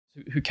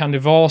Hur kan det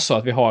vara så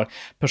att vi har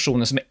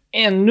personer som är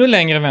ännu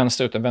längre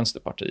vänsterut än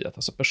Vänsterpartiet?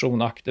 Alltså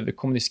personer aktiva i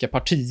kommunistiska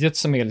partiet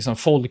som är liksom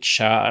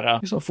folkkära,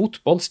 liksom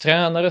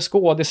fotbollstränare,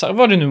 skådisar,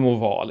 vad det nu må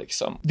vara.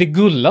 Liksom. Det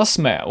gullas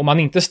med om man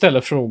inte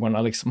ställer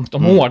frågorna, liksom,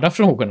 de hårda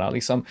frågorna.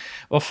 Liksom,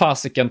 vad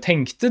fasiken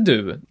tänkte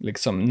du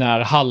liksom, när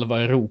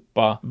halva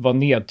Europa var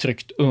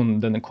nedtryckt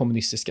under den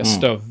kommunistiska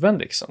stöveln?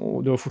 Liksom,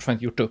 och du har fortfarande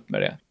inte gjort upp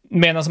med det.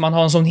 Medan man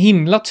har en sån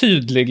himla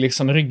tydlig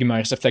liksom,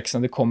 ryggmärgsreflex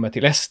när det kommer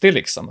till SD.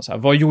 Liksom. Så här,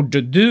 vad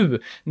gjorde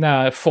du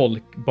när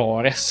folk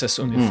bar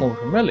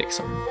SS-uniformer?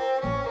 Liksom?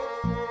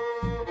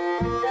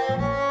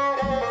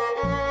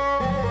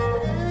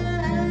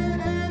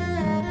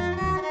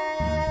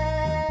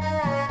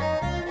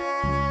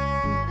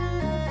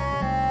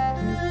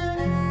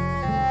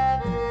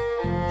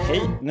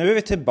 Hej, nu är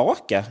vi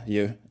tillbaka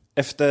ju.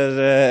 Efter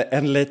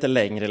en lite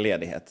längre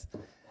ledighet.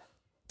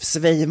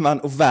 Svejman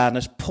och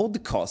Werners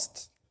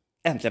podcast.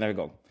 Äntligen är vi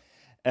igång.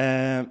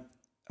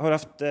 Har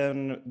haft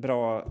en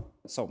bra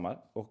sommar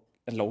och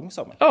en lång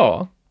sommar.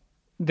 Ja,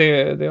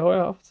 det har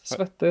jag haft.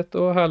 Svettigt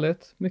och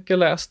härligt. Mycket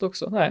läst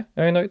också. Nej,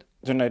 jag är nöjd.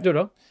 Du är nöjd? Du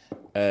då?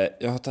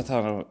 Jag har tagit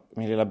hand om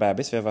min lilla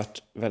bebis. Vi har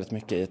varit väldigt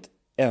mycket i ett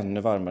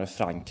ännu varmare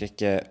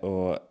Frankrike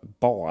och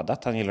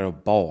badat. Han gillar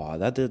att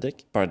bada, Didrik.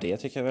 Bara det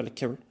tycker jag är väldigt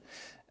kul.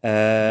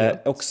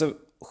 Också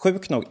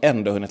sjukt nog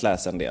ändå hunnit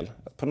läsa en del.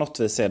 På något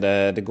vis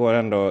är det går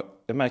ändå.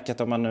 Jag märker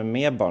att om man är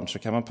med barn så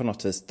kan man på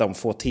något vis de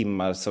få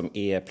timmar som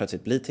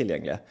plötsligt blir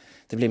tillgängliga.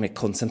 Det blir mer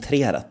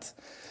koncentrerat.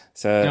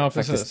 Så jag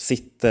faktiskt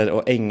sitter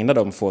och ägnar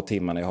de få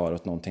timmarna jag har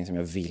åt någonting som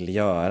jag vill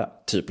göra.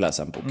 Typ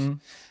läsa en bok.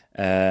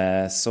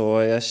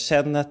 Så jag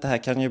känner att det här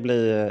kan ju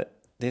bli.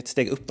 Det är ett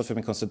steg uppåt för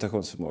min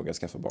koncentrationsförmåga att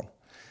skaffa barn.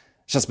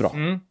 Känns bra.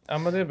 Ja,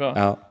 men det är bra.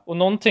 Ja. Och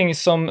någonting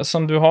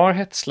som du har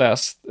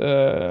hetsläst,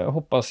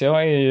 hoppas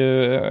jag, är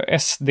ju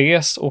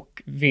SDs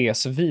och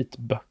Vs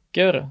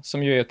vitböcker,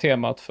 som ju är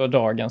temat för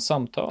dagens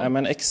samtal. Ja,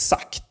 men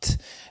exakt.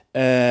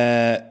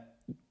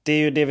 Det är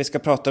ju det vi ska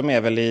prata om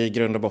är väl i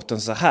grund och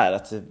botten så här.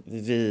 Att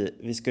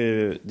vi ska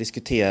ju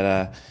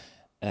diskutera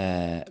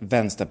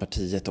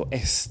Vänsterpartiet och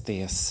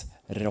SDs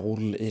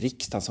roll i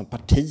riksdagen som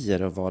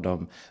partier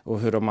och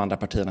hur de andra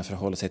partierna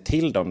förhåller sig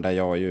till dem, där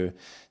jag ju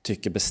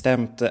tycker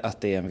bestämt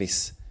att det är en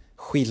viss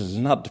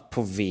skillnad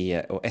på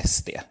V och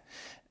SD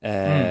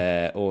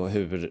och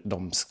hur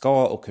de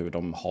ska och hur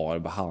de har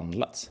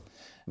behandlats.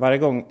 Varje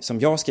gång som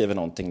jag skriver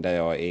någonting där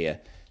jag är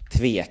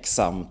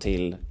tveksam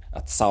till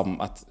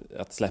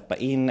att släppa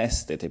in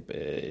SD typ,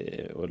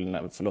 och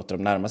låta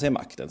dem närma sig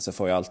makten, så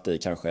får jag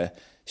alltid kanske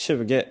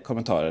 20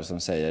 kommentarer som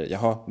säger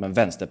jaha, men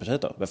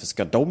Vänsterpartiet då? Varför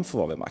ska de få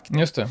vara vid makten?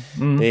 Just det.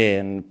 Det är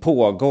en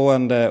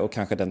pågående och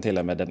kanske den till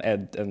och med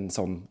en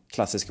sån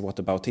klassisk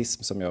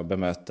whataboutism som jag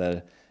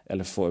bemöter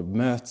eller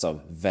möts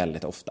av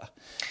väldigt ofta.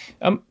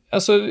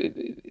 Alltså,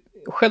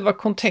 själva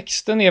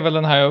kontexten är väl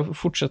den här, jag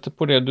fortsätter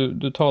på det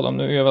du talar om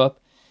nu, är väl att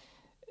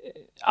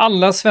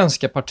alla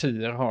svenska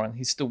partier har en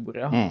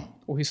historia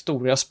och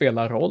historia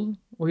spelar roll.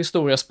 Och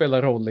historia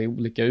spelar roll i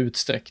olika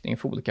utsträckning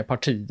för olika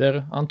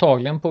partier.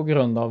 Antagligen på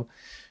grund av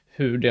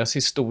hur deras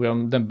historia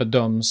den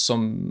bedöms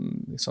som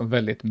liksom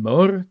väldigt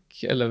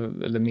mörk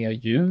eller mer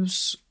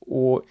ljus.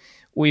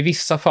 Och i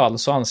vissa fall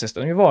så anses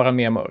den ju vara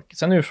mer mörk.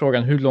 Sen är ju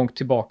frågan hur långt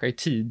tillbaka i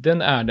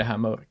tiden är det här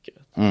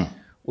mörkret.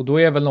 Och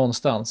då är väl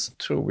någonstans,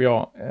 tror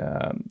jag,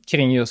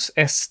 kring just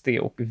SD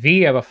och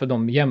V, varför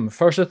de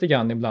jämförs lite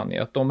grann ibland,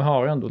 är att de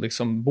har ändå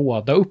liksom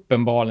båda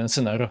uppenbarligen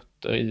sina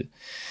rötter i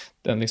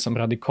den liksom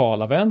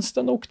radikala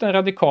vänstern och den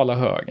radikala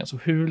högern. Så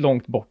hur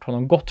långt bort har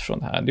de gått från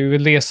det här? Det är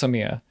väl det som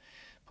är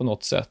på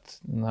något sätt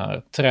den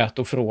här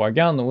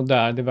trätofrågan, och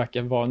där det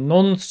verkar vara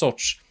någon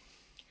sorts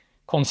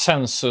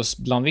konsensus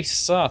bland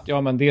vissa att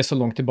ja, men det är så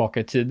långt tillbaka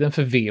i tiden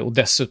för V, och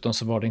dessutom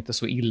så var det inte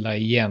så illa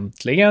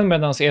egentligen,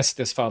 medan i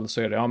SDs fall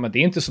så är det, ja men det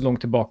är inte så långt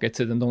tillbaka i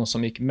tiden. De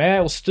som gick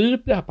med och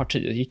styrde det här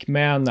partiet gick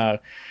med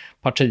när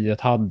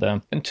partiet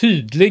hade en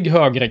tydlig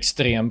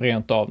högerextrem,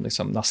 rent av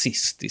liksom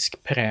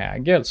nazistisk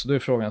prägel. Så då är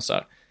frågan så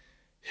här,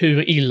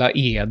 hur illa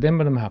är det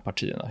med de här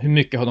partierna? Hur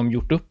mycket har de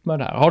gjort upp med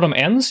det här? Har de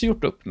ens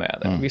gjort upp med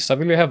det? Vissa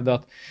vill ju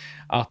hävda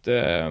att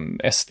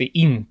SD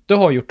inte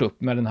har gjort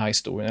upp med den här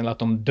historien, eller att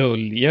de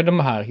döljer de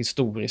här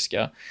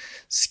historiska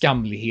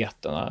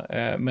skamligheterna,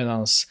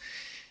 medans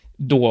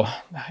då,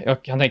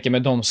 jag kan tänka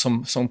mig de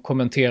som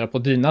kommenterar på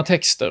dina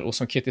texter och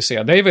som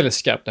kritiserar dig väldigt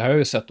skarpt, det här har jag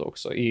ju sett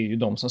också, är ju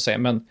de som säger,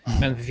 men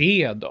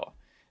V då?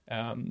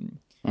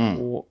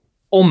 Och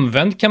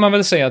omvänt kan man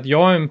väl säga att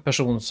jag är en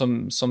person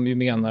som ju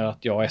menar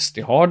att jag och SD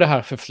har det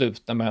här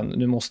förflutna, men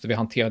nu måste vi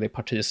hantera det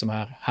parti som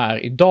är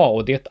här idag,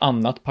 och det är ett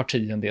annat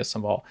parti än det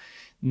som var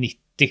 90.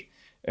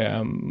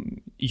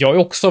 Jag är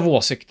också av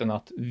åsikten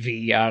att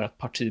V är ett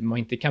parti man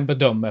inte kan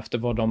bedöma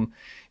efter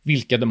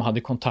vilka de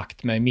hade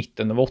kontakt med i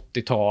mitten av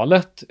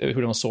 80-talet,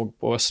 hur de såg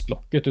på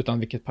östblocket, utan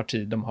vilket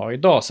parti de har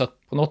idag. Så att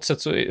på något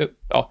sätt så,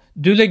 ja,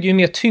 du lägger ju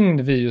mer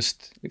tyngd vid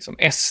just liksom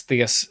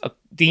SDs, att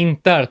det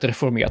inte är ett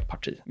reformerat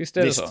parti. Visst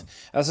är det så?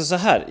 Alltså så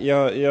här,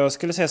 jag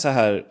skulle säga så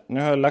här, nu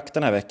har jag lagt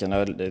den här veckan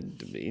och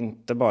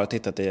inte bara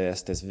tittat i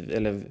SDs,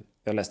 eller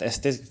jag läste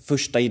SDs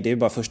första, det är ju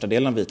bara första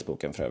delen av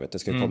vitboken för övrigt. Det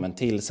ska komma en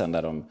till sen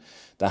där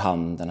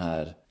han, den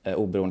här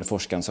oberoende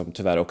forskaren som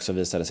tyvärr också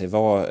visade sig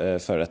vara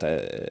före detta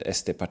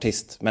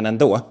SD-partist. Men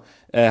ändå,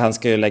 han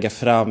ska ju lägga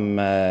fram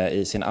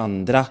i sin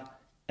andra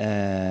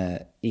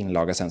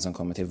inlaga sen som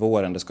kommer till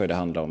våren. Då ska ju det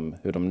handla om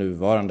hur de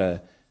nuvarande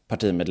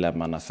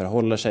partimedlemmarna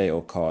förhåller sig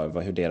och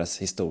hur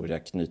deras historia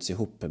knyts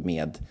ihop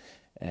med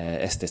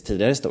SDs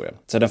tidigare historia.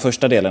 Så den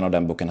första delen av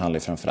den boken handlar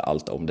framför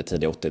allt om det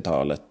tidiga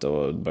 80-talet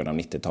och början av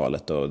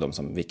 90-talet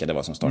och vilka det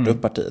var som startade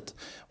upp partiet.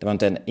 Det var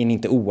inte en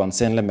inte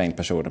oansenlig mängd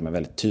personer med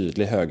väldigt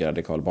tydlig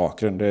högerradikal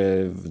bakgrund.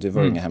 Det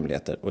var inga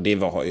hemligheter. Och det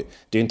är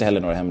ju inte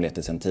heller några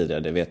hemligheter sen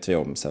tidigare, det vet vi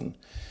om sen.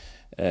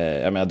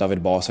 Jag menar,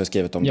 David Bas har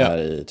skrivit om det här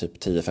i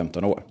typ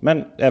 10-15 år.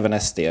 Men även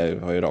SD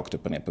har ju rakt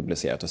upp och ner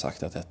publicerat och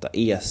sagt att detta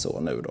är så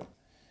nu då.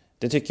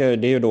 Det tycker jag,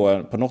 det är ju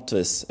då på något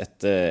vis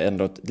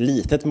ändå ett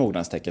litet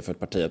mognadstecken för ett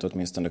parti att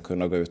åtminstone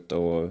kunna gå ut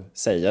och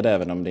säga det,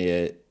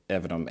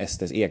 även om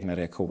SDs egna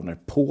reaktioner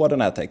på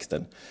den här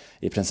texten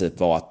i princip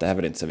var att det här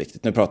är inte så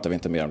viktigt. Nu pratar vi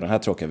inte mer om den här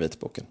tråkiga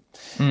vitboken.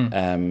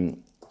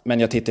 Men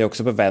jag tittar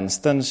också på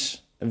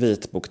vänsterns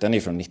vitbok, den är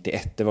från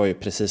 91, det var ju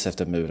precis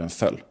efter muren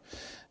föll.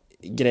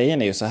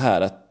 Grejen är ju så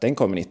här att den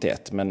kommer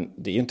 91, men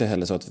det är ju inte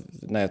heller så att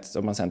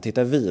om man sen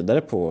tittar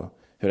vidare på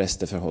hur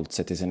SD förhållit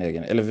sig till sin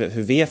egen, eller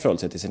hur V förhållit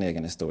sig till sin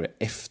egen historia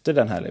efter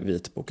den här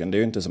vitboken. Det är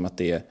ju inte som att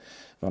det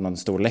var någon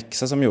stor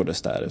läxa som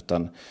gjordes där,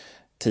 utan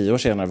 10 år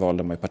senare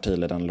valde man ju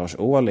partiledaren Lars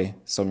Ohly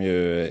som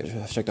ju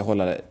försökte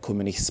hålla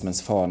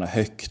kommunismens fana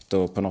högt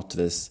och på något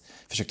vis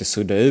försökte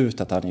sudda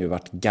ut att han ju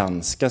varit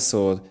ganska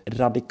så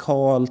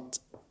radikalt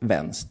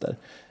vänster,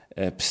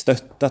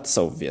 stöttat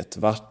Sovjet,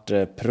 varit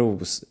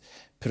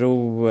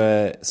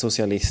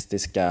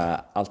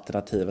pro-socialistiska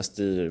alternativa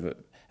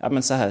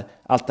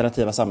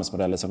alternativa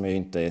samhällsmodeller som ju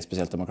inte är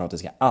speciellt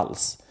demokratiska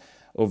alls.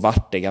 Och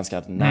vart det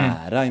ganska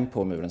nära in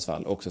på murens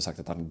fall. Och också sagt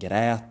att han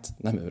grät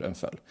när muren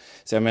föll.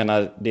 Så jag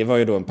menar, det var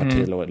ju då en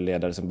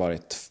partiledare som bara är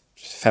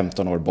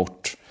 15 år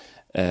bort.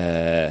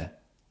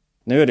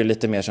 Nu är det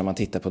lite mer som man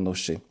tittar på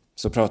Nooshi.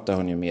 Så pratar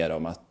hon ju mer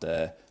om att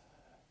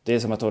det är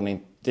som att hon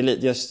inte...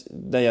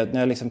 när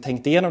jag liksom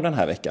tänkt igenom den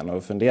här veckan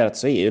och funderat,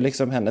 så är ju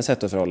liksom hennes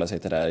sätt att förhålla sig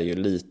till det här är ju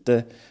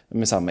lite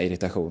med samma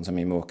irritation som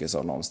Jimmie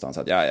Åkesson någonstans.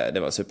 Att ja, det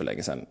var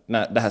superlänge sedan.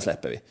 Nej, det här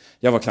släpper vi.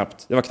 Jag var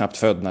knappt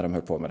född när de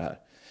höll på med det här.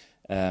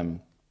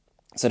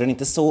 Så den är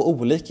inte så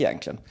olik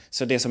egentligen.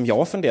 Så det som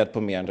jag funderat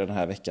på mer under den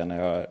här veckan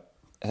när jag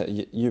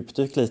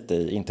djupdykt lite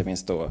i, inte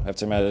minst då,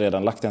 eftersom jag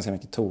redan lagt ganska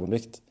mycket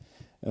tonvikt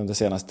under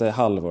senaste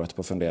halvåret på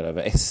att fundera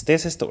över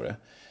SDs historia.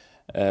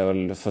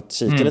 Och fått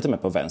kika lite mer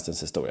på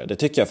vänsterns historia. Det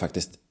tycker jag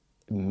faktiskt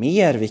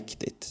mer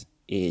viktigt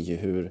är ju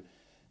hur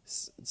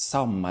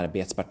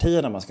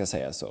samarbetspartierna, man ska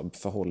säga så,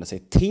 förhåller sig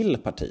till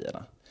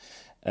partierna.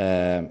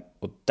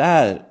 Och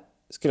där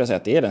skulle jag säga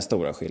att det är den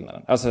stora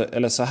skillnaden. Alltså,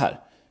 eller så här,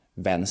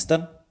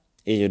 vänstern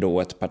är ju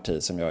då ett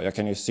parti som jag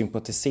kan ju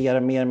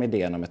sympatisera mer med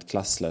idén om ett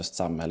klasslöst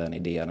samhälle än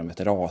idén om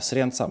ett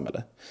rasrent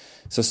samhälle.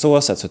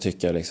 Så sätt så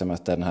tycker jag liksom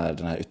att den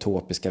här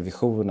utopiska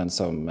visionen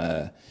som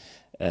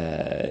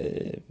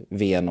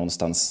V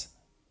någonstans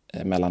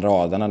mellan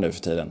raderna nu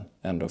för tiden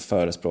ändå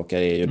förespråkar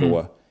är ju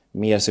då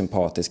mer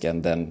sympatisk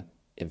än den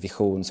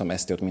vision som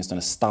SD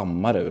åtminstone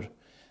stammar ur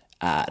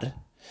är.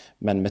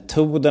 Men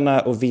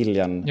metoderna och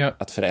viljan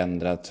att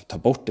förändra, att ta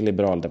bort det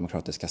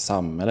liberaldemokratiska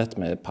samhället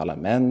med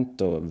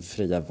parlament och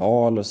fria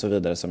val och så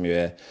vidare, som ju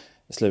är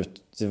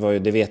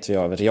det vet vi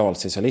av,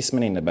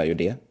 realsocialismen innebär ju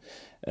det.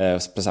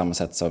 På samma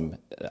sätt som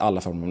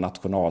alla former av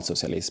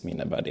nationalsocialism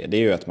innebär det. Det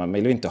är ju att man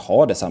vill ju inte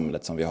ha det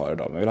samhället som vi har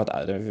idag. Man vill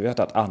ha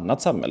ett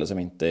annat samhälle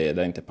som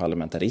där inte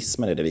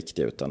parlamentarismen är det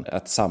viktiga, utan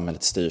att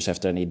samhället styrs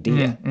efter en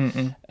idé.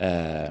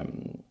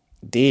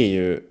 Det är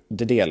ju,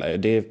 det delar ju,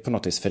 det på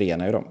något vis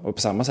förenar ju dem. Och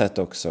på samma sätt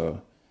också,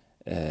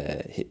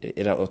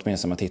 åtminstone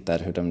om man tittar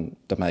hur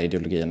de här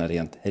ideologierna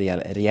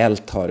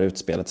reellt har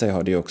utspelat sig,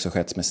 har det ju också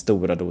skett med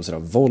stora doser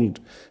av våld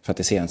för att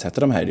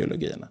iscensätta de här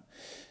ideologierna.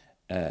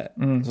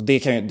 Så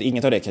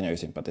inget av det kan jag ju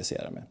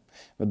sympatisera med.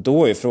 Men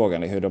då är ju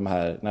frågan hur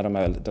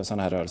när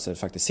sådana här rörelser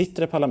faktiskt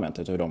sitter i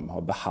parlamentet, hur de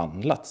har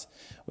behandlats.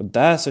 Och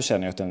där så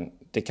känner jag att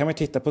det kan man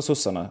titta på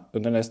sossarna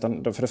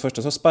för det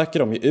första så sparkar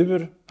de ju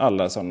ur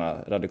alla sådana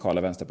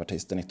radikala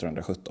vänsterpartister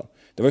 1917.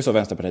 Det var ju så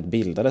Vänsterpartiet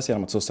bildades,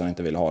 genom att sossarna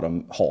inte ville ha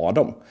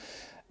dem.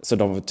 Så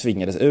de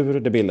tvingades ur,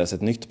 det bildades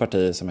ett nytt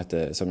parti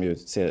som ju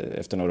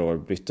efter några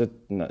år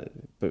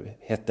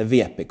hette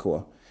VPK.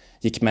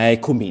 Gick med i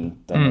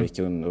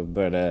Kominten och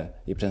började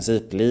i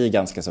princip bli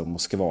ganska så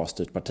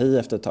Moskva-styrt parti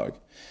efter ett tag.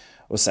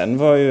 Och sen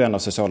var ju en av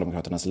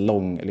Socialdemokraternas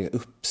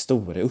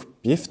stora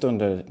uppgift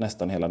under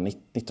nästan hela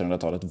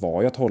 1900-talet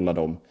var ju att hålla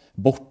dem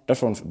borta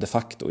från de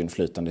facto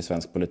inflytande i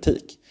svensk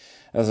politik.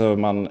 Alltså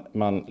man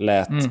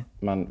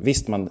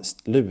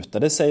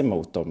lutade sig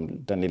mot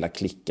den lilla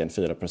klicken,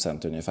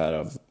 4% ungefär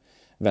av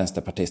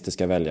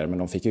vänsterpartistiska väljare, men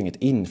de fick ju inget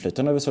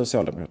inflytande över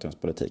Socialdemokraternas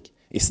politik.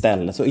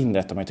 Istället så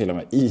inrättade man ju till och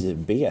med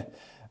IB,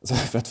 alltså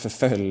för att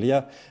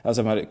förfölja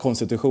de här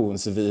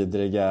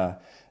konstitutionsvidriga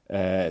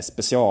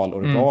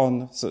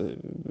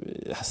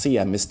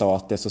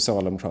semistatliga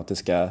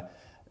socialdemokratiska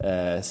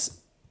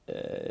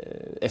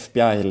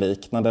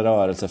FBI-liknande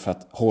rörelse för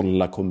att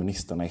hålla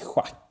kommunisterna i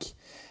schack.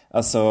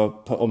 Alltså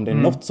om det är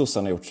något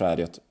sossarna har gjort så är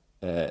det att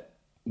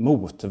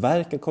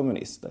motverka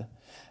kommunister.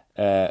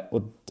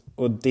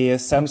 Och det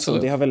sen så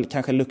det har väl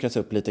kanske luckrats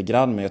upp lite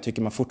grann, men jag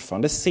tycker man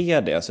fortfarande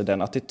ser det. Alltså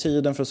den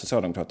attityden från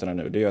Socialdemokraterna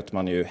nu, det gör att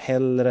man ju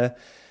hellre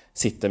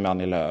sitter med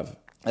Annie Lööf.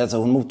 Alltså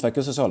hon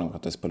motverkar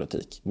socialdemokratisk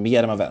politik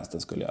mer än vad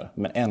vänstern skulle göra.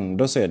 Men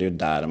ändå så är det ju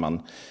där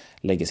man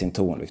lägger sin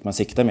tonvikt. Man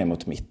siktar mer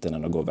mot mitten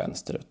än att gå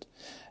vänsterut.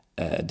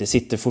 Det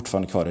sitter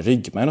fortfarande kvar i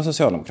ryggmärgen av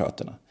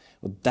Socialdemokraterna.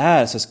 Och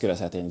där så skulle jag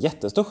säga att det är en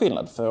jättestor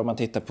skillnad. För om man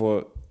tittar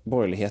på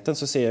borgerligheten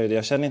så ser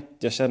jag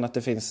känner att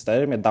det finns,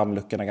 där är med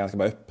dammluckorna ganska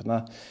bara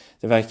öppna.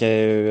 Det verkar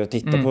ju,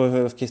 titta på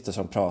hur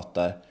Kristersson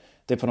pratar.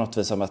 Det är på något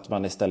vis som att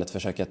man istället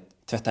försöker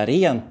tvätta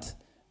rent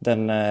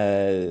den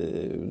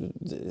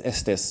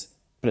SDs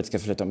politiska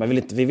förflutna.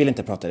 Men vi vill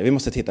inte prata det. Vi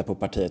måste titta på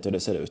partiet och det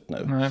ser ut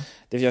nu.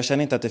 Jag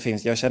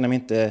känner mig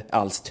inte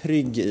alls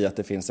trygg i att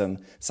det finns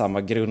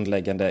samma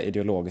grundläggande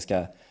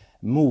ideologiska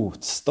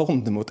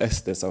motstånd mot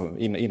SD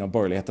inom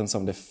borgerligheten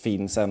som det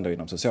finns ändå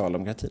inom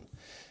socialdemokratin.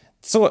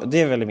 Så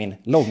det är väl min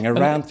långa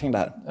rant kring det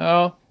här.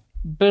 Ja,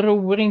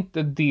 beror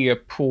inte det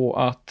på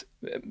att...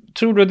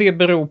 Tror du det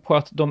beror på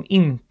att de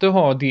inte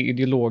har det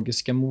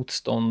ideologiska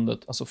motståndet,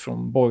 alltså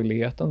från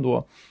borgerligheten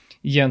då,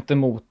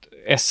 gentemot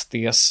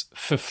SDs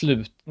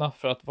förflutna?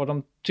 För att vad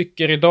de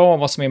tycker idag,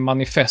 vad som är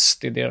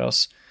manifest i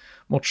deras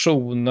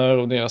motioner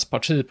och deras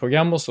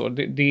partiprogram och så,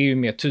 det är ju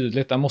mer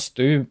tydligt. Där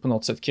måste ju på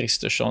något sätt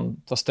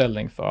Kristersson ta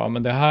ställning för, ja,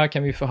 men det här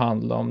kan vi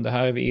förhandla om, det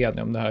här är vi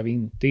eniga om, det här är vi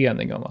inte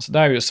eniga om. Alltså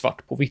där är ju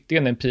svart på vitt, det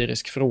är en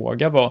empirisk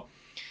fråga vad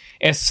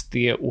SD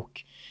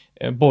och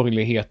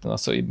borgerligheten,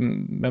 alltså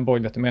med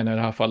borgerligheten menar jag i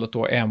det här fallet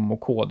då M och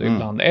KD,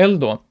 ibland L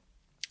då,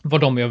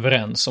 vad de är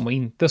överens om och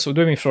inte. Så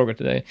då är min fråga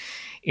till dig,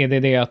 är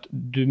det att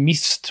du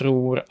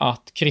misstror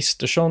att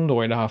Kristersson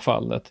då i det här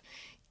fallet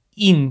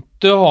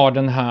inte har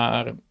den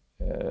här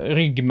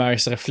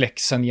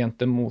ryggmärgsreflexen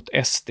gentemot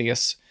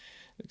SDs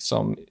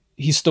liksom,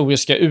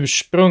 historiska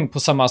ursprung på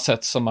samma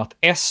sätt som att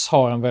S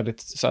har en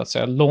väldigt så att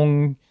säga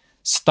lång,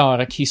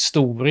 stark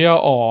historia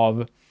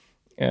av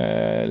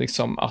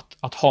liksom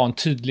att ha en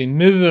tydlig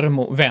mur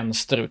mot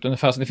vänsterut.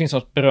 Ungefär så det finns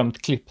något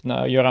berömt klipp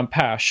när Göran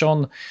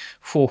Persson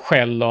får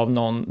skäll av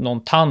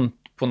någon tant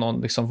på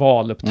någon liksom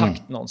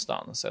valupptakt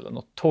någonstans eller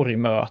något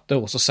torgmöte,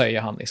 och så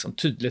säger han liksom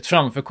tydligt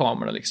framför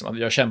kameran liksom, att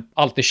vi har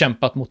alltid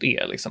kämpat mot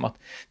er, liksom, att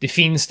det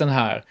finns den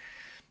här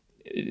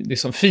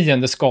liksom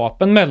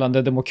fiendeskapen mellan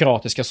den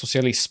demokratiska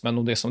socialismen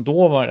och det som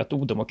då var ett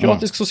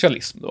odemokratisk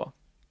socialism då.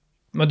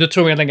 Men du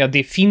tror jag länge att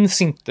det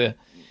finns inte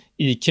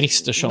i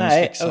Kristerssons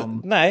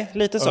nej,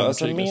 lite så.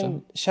 Alltså,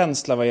 min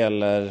känsla vad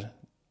gäller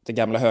det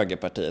gamla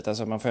högerpartiet,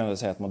 alltså man får ändå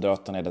säga att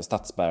Moderaterna är den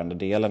statsbärande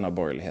delen av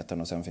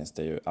borgerligheten, och sen finns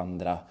det ju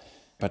andra.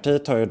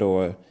 Partiet har ju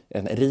då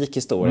en rik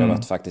historia av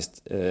att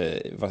faktiskt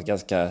vara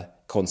ganska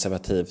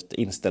konservativt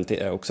inställd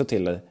också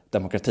till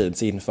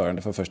demokratins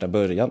införande från första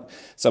början.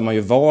 Så man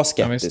ju var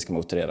skeptisk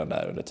mot redan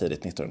där under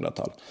tidigt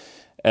 1900-tal.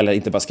 Eller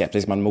inte bara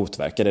skeptisk, man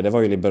motverkade. Det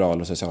var ju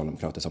liberaler och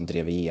socialdemokrater som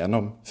drev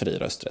igenom fri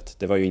rösträtt.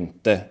 Det var ju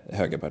inte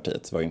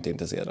högerpartiet, var ju inte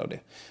intresserade av det.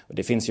 Och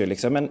det finns ju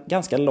liksom en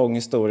ganska lång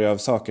historia av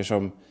saker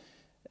som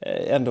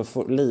ändå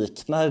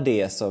liknar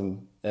det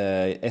som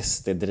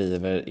SD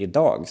driver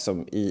idag,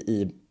 som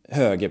i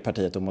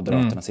högerpartiet och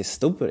Moderaternas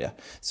historia.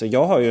 Så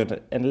jag har ju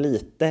en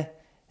lite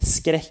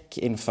skräck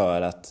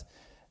inför att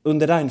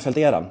under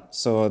Reinfeldt-eran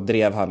så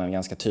drev han en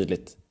ganska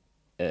tydligt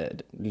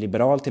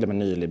liberal, till och med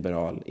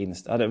nyliberal,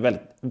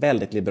 väldigt,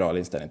 väldigt liberal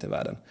inställning till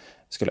världen.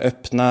 Det skulle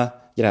öppna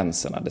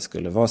gränserna, det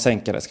skulle vara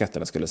sänkade,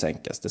 skatterna skulle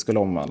sänkas, det skulle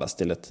omvandlas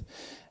till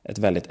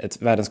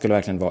världen skulle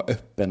verkligen vara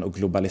öppen och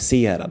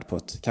globaliserad på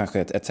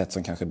ett sätt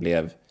som kanske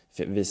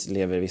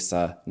lever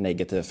vissa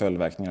negativa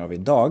följdverkningar av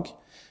idag.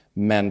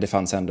 Men det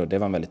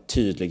var en väldigt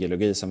tydlig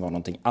ideologi som var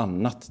någonting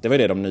annat. Det var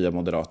det de nya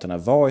Moderaterna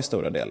var i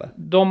stora delar.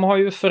 De har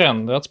ju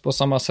förändrats på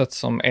samma sätt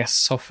som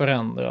S har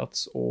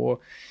förändrats,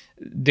 och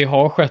det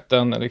har skett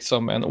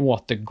en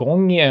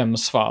återgång i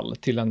M's fall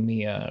till en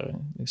mer,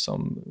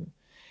 liksom,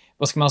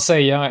 vad ska man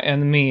säga,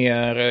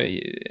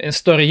 en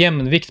större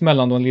jämnvikt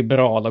mellan de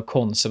liberala och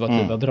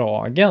konservativa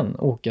dragen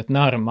och ett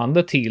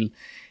närmande till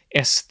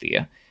SD.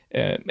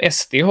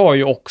 SD har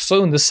ju också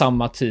under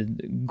samma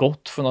tid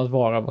gått från att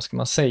vara, vad ska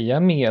man säga,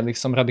 mer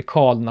liksom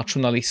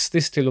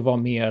radikalnationalistiskt till att vara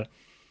mer,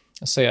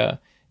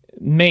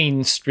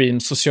 mainstream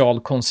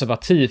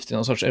socialkonservativt i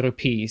någon sorts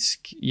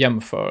europeisk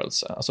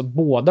jämförelse. Alltså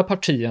båda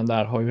partierna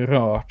där har ju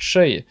rört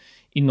sig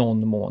i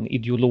någon mån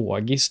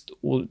ideologiskt,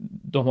 och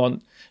de har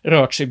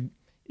rört sig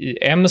i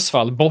M's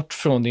fall bort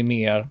från det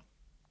mer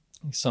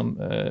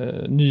liksom,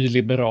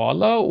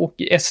 nyliberala, och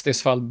i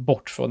SDs fall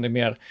bort från det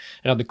mer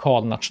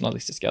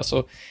radikalnationalistiska.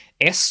 Så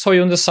S har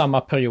ju under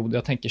samma period,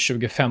 jag tänker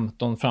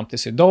 2015 fram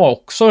tills idag,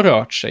 också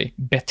rört sig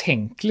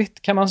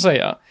betänkligt, kan man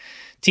säga,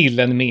 till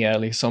en mer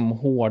liksom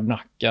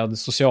hårdnackad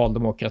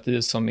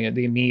socialdemokrati som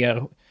det är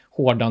mer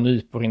hårda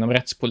nypor inom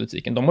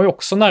rättspolitiken. De har ju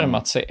också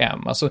närmat sig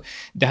M. Alltså,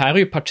 det här är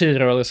ju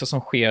partirörelser som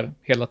sker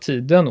hela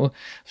tiden, och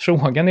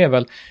frågan är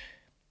väl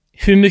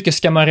hur mycket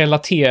ska man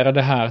relatera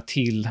det här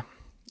till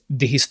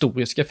det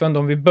historiska. För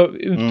om vi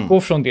utgår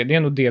från det är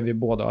nog det vi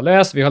båda har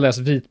läst. Vi har läst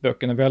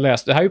vitböckerna, vi har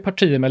läst, det här är ju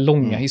partier med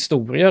långa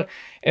historier.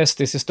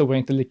 SDs historia är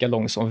inte lika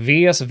lång som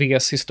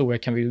Vs historia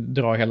kan vi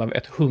dra hela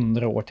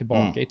 100 år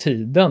tillbaka i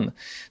tiden.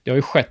 Det har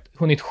ju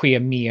hunnit ske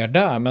mer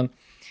där, men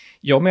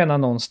jag menar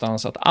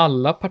någonstans att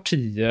alla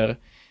partier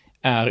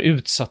är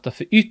utsatta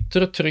för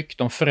yttre tryck,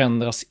 de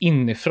förändras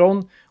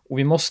inifrån och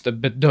vi måste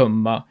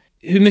bedöma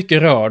hur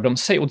mycket rör de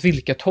sig, åt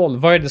vilket håll,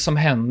 vad är det som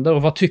händer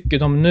och vad tycker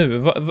de nu,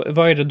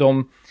 vad är det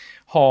de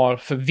har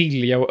för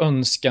vilja och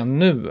önskan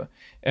nu.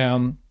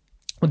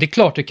 Och det är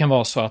klart det kan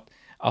vara så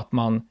att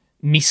man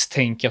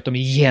misstänker att de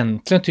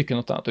egentligen tycker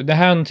något annat. Det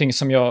här är någonting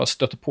som jag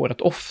stöter på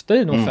rätt ofta i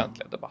den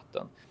offentliga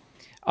debatten.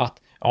 Att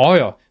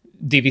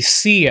det vi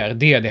ser,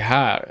 det är det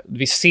här.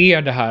 Vi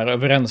ser det här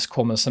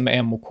överenskommelsen med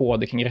M och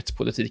KD kring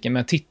rättspolitiken,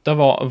 men titta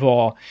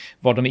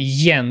vad de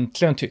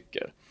egentligen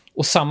tycker.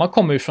 Och samma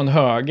kommer ju från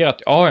höger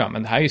att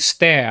men det här är ju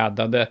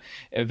städade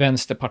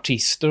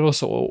vänsterpartister och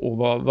så, och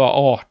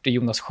vad artig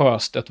Jonas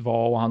Sjöstedt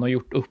var och han har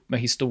gjort upp med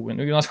historien.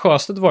 Och Jonas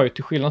Sjöstedt var ju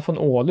till skillnad från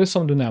Åhly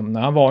som du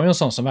nämner, han var ju en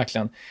sån som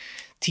verkligen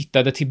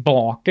tittade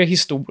tillbaka i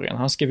historien.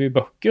 Han skrev ju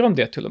böcker om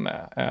det till och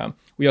med.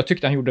 Och jag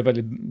tyckte han gjorde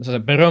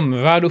väldigt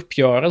berömvärd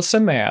uppgörelse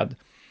med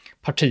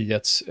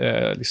partiets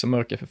liksom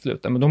mörka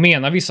förflutna. Men då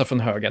menar vissa från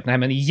höger att nej,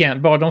 men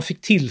igen, bara de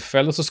fick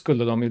tillfälle så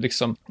skulle de ju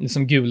liksom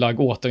Gulag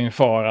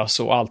återinföras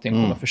och allting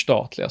kommer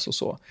förstatligas och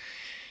så.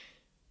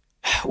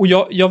 Och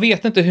jag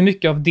vet inte hur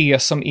mycket av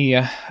det som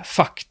är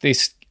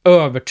faktiskt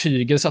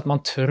övertygelse att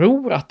man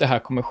tror att det här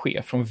kommer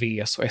ske från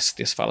Vs och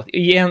SDs fall.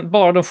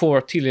 Bara de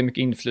får tillräckligt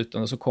mycket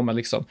inflytande så kommer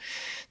liksom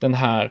den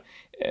här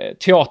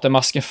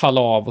teatermasken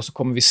falla av och så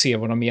kommer vi se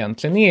vad de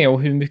egentligen är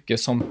och hur mycket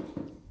som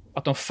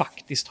att de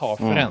faktiskt har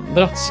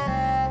förändrats.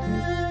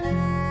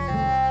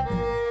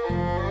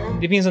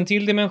 Det finns en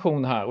till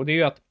dimension här och det är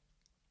ju att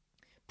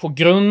på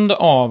grund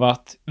av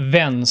att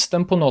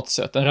vänstern på något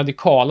sätt, den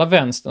radikala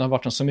vänstern har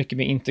varit en så mycket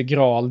mer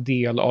integral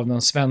del av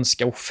den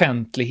svenska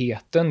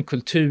offentligheten,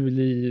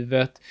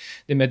 kulturlivet,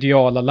 det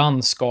mediala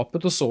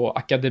landskapet och så,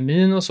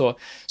 akademin och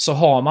så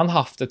har man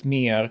haft ett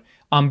mer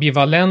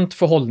ambivalent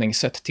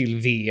förhållningssätt till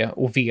V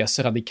och Vs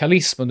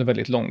radikalism under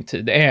väldigt lång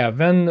tid,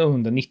 även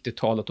under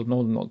 90-talet och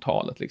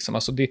 00-talet. Liksom.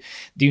 Alltså det är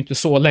ju inte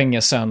så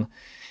länge sedan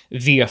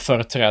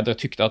V-företrädare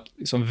tyckte att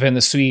liksom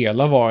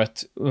Venezuela var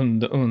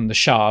under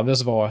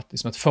Chavez var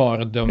ett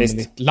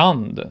föredömligt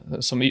land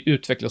som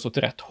utvecklades åt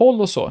rätt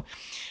håll och så.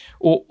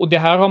 Och det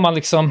här har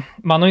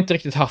man har inte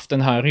riktigt haft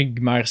den här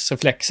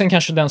ryggmärgsreflexen,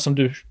 kanske den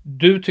som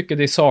du tycker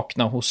det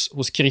saknar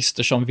hos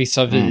Kristersson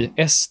visavi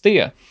SD.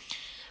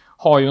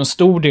 Har ju en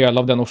stor del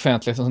av den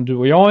offentligheten som du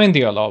och jag är en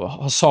del av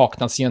har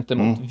saknats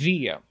gentemot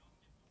V.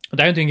 Och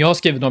det är någonting jag har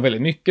skrivit om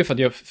väldigt mycket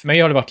för mig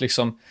har det varit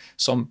liksom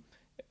som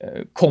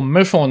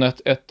kommer från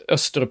ett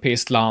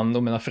östeuropeiskt land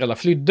och mina föräldrar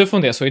flydde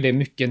från det så är det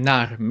mycket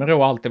närmare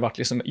och alltid varit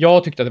liksom,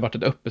 jag tyckte att det varit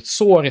ett öppet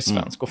sår i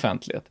svensk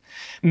offentlighet.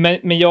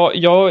 Men jag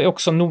är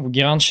också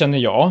noggrann känner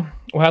jag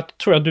och här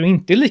tror jag du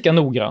inte är lika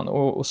noggrann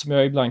och som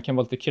jag ibland kan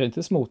vara lite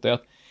kritisk mot det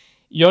att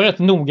jag är rätt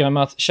noggrann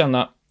med att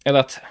känna eller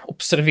att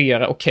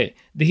observera, okej,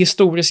 det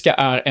historiska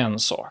är en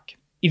sak.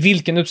 I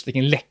vilken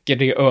utsträckning läcker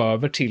det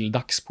över till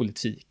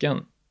dagspolitiken?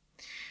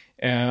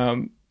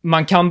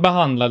 Man kan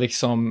behandla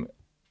liksom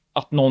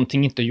att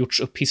någonting inte gjorts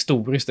upp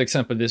historiskt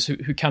exempelvis.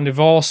 Hur kan det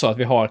vara så att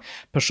vi har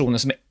personer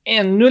som är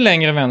ännu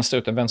längre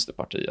vänsterut än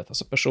Vänsterpartiet?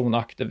 Alltså personer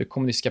aktiva i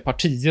kommunistiska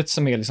partiet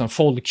som är liksom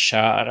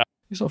folkkära.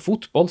 Liksom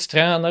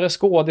fotbollstränare,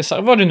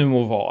 skådisar, vad det nu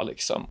må vara.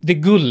 Liksom. Det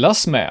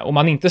gullas med om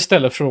man inte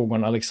ställer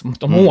frågorna, liksom,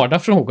 de hårda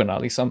frågorna.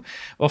 Liksom,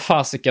 vad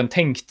fasiken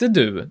tänkte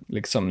du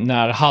liksom,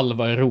 när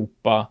halva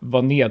Europa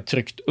var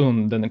nedtryckt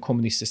under den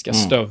kommunistiska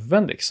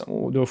stöven? Liksom,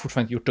 och du har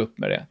fortfarande inte gjort upp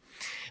med det.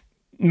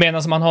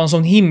 Medan man har en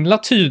sån himla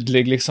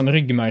tydlig liksom,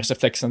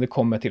 ryggmärgsreflex när det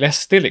kommer till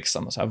SD.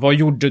 Liksom. Så här, vad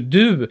gjorde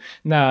du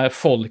när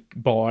folk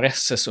bar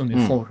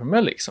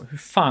SS-uniformer? Liksom? Hur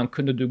fan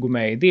kunde du gå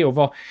med i det?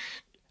 Och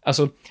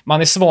alltså,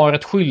 man är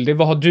svaret skyldig.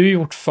 Vad har du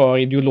gjort för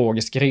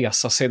ideologisk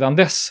resa sedan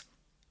dess?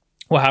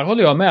 Och här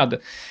håller jag med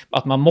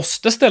att man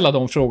måste ställa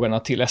de frågorna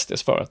till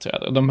SDs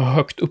företrädare. De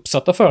högt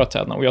uppsatta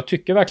företrädarna. Och jag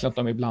tycker verkligen att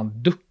de ibland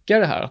duckar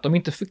det här. Att de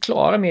inte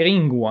förklarar mer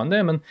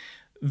ingående. Men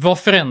vad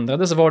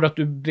förändrades? Var det att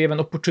du blev en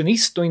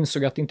opportunist och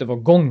insåg att det inte var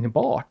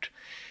gångbart?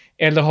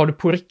 Eller har du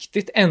på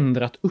riktigt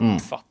ändrat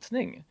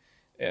uppfattning?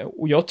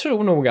 Och jag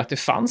tror nog att det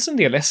fanns en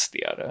del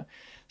SD-are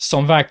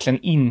som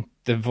verkligen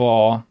inte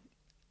var...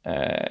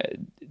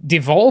 det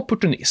var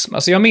opportunism.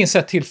 Alltså jag minns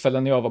ett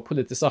tillfälle när jag var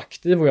politiskt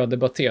aktiv och jag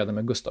debatterade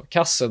med Gustav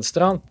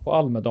Kasselstrand på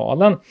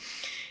Almedalen.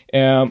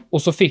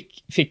 Och så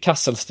fick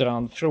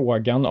Kasselstrand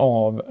frågan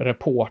av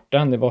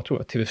reportern, det var tror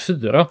jag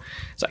TV4,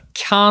 så här,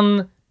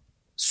 kan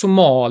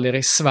somalier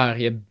i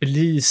Sverige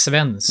bli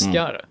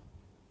svenskar?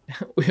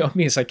 Och jag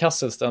minns att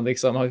Kasselstrand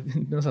liksom har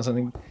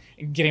en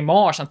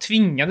grimas, han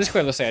tvingades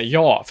själv att säga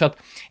ja, för att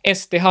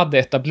SD hade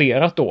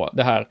etablerat då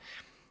det här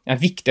den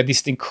viktiga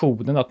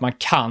distinktionen att man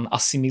kan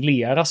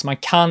assimileras, man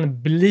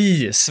kan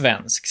bli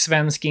svensk.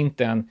 Svensk är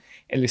inte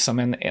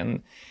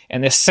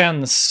en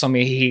essens som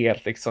är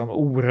helt liksom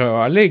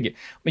orörlig.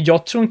 Men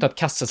jag tror inte att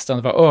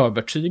Kasselstrand var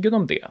övertygad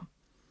om det.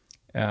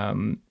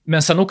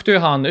 Men sen åkte ju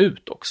han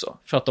ut också,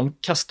 för att de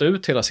kastade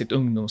ut hela sitt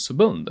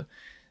ungdomsförbund.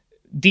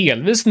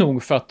 Delvis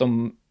nog för att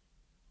de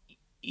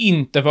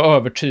inte var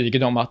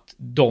övertygade om att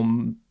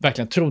de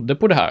verkligen trodde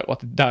på det här och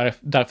att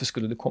därför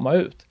skulle det komma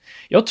ut.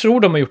 Jag tror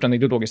de har gjort en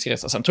ideologisk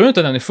resa. Sen tror jag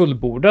inte den är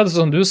fullbordad,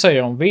 som du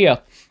säger om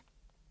vet.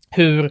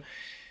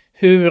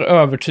 Hur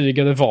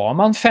övertygade var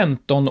man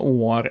 15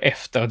 år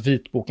efter att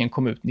vitboken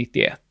kom ut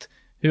 91?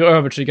 Hur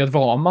övertygad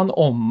var man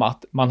om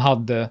att man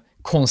hade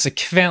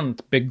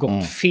konsekvent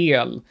begått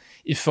fel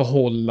i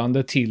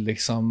förhållande till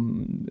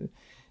liksom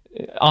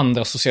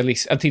andra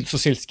till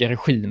socialistiska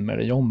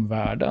regimer i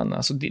omvärlden?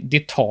 Alltså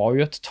det tar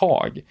ju ett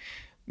tag.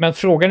 Men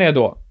frågan är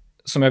då,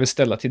 som jag vill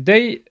ställa till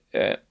dig,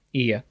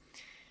 är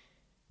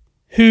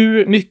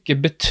hur mycket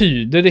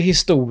betyder det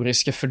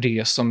historiska för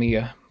det som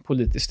är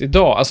politiskt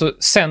idag? Alltså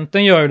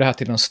Centern gör ju det här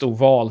till en stor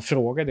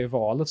valfråga. Det är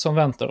valet som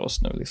väntar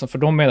oss nu. Liksom. För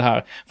de är det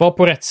här, var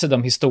på rätt sida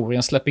om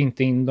historien, släpp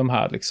inte in de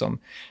här liksom,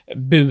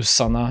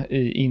 busarna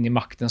in i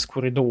maktens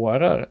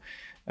korridorer.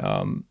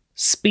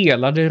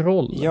 Spelar det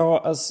roll?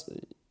 Ja, alltså,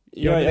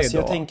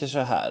 jag tänker så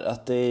här,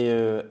 att det är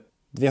ju,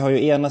 vi har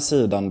ju ena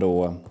sidan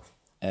då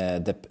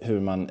hur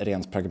man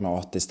rent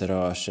pragmatiskt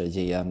rör sig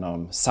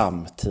genom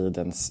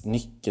samtidens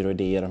nycker och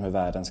idéer om hur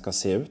världen ska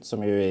se ut,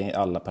 som ju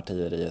alla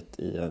partier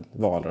i en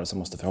valrörelse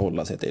måste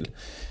förhålla sig till.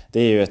 Det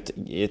är ju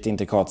ett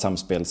intrikat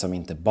samspel som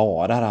inte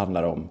bara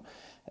handlar om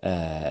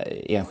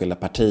enskilda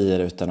partier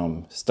utan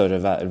om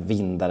större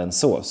vindar än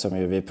så, som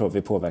ju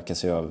vi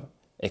påverkas ju av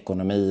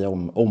ekonomi,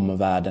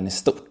 omvärlden i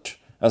stort.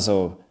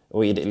 Alltså,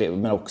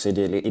 men också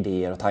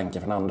idéer och tankar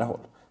från andra håll.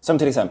 Som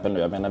till exempel nu,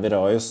 jag menar, vi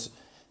rör oss,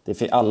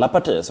 alla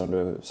partier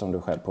som du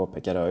själv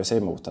påpekar rör sig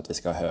emot att vi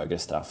ska ha högre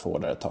straff,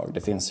 hårdare tag.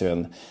 Det finns ju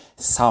en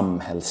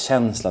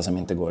samhällskänsla som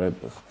inte går att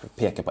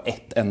peka på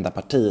ett enda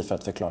parti för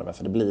att förklara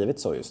varför det blivit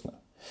så just nu.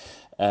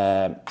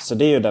 Så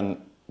det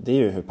är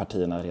ju hur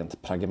partierna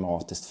rent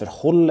pragmatiskt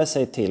förhåller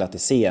sig till att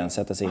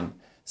iscensätta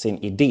sin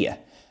idé.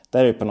 Där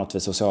är ju på något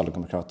vis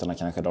Socialdemokraterna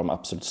kanske de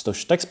absolut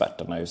största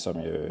experterna,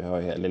 som ju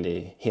har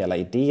hela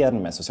idén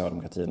med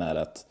socialdemokratin är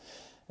att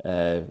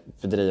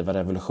bedriva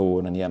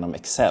revolutionen genom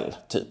Excel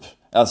typ.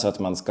 Alltså att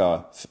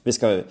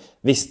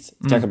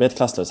kanske bli ett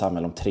klasslöst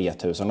samhälle om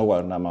 3000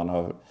 år när man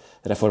har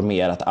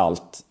reformerat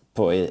allt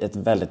på ett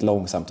väldigt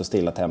långsamt och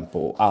stilla tempo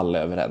och alla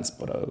är överens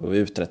på det och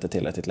utrett det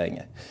tillräckligt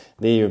länge.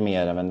 Det är ju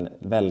mer av en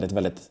väldigt,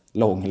 väldigt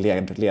lång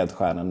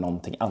ledstjärna än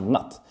någonting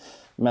annat.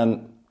 Men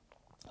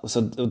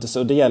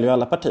så det gäller ju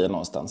alla partier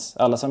någonstans.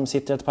 Alla som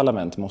sitter i ett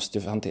parlament måste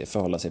ju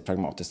förhålla sig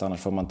pragmatiskt, annars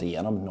får man inte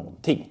igenom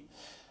någonting.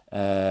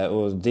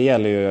 Och det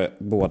gäller ju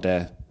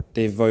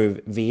det var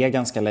ju V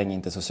ganska länge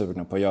inte så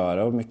sugna på att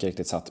göra och mycket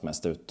riktigt satt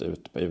mest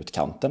ut på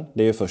utkanten.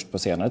 Det är ju först på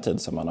senare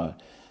tid som man har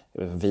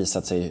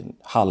visat sig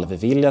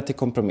halvvilja till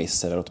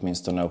kompromisser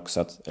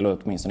eller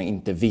åtminstone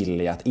inte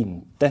vilja att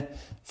inte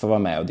få vara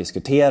med och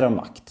diskutera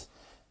makt.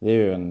 Det är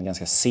ju en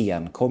ganska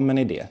senkommen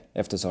idé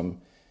eftersom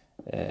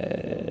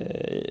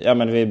det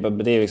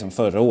är liksom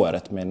förra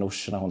året med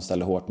Nooshi när hon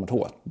ställde hårt mot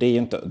hårt. Det är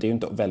ju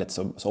inte väldigt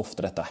så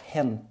ofta detta har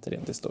hänt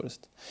rent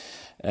historiskt.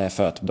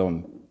 För att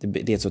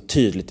det är ett så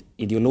tydligt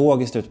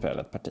ideologiskt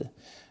utpräglat parti.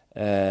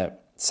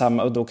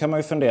 Och då kan man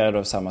ju fundera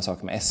då samma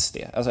sak med SD.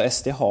 Alltså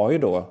SD har ju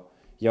då,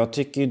 jag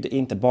tycker det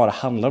inte bara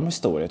handlar om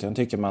historia, utan jag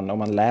tycker om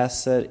man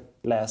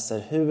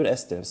läser hur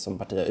SD som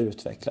parti har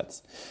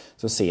utvecklats,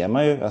 så ser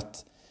man ju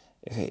att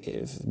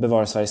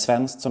Bevara Sverige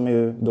svenskt, som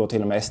ju då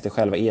till och med SD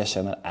själva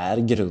erkänner är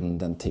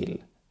grunden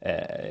till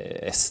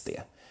SD.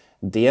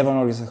 Det var en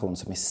organisation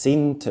som i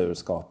sin tur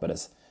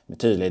skapades med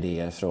tydliga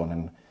idéer från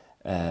en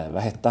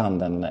vad hette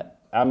han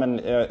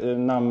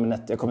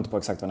namnet, jag kommer inte på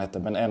exakt vad han hette,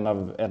 men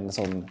en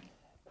sån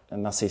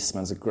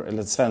nazismens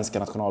eller svenska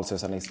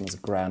nationalsocialismens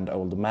grand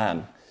old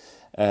man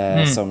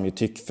som ju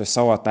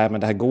sa att nej,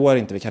 men det här går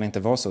inte, vi kan inte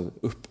vara så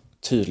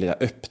tydliga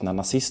öppna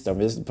nazister. Om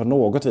vi på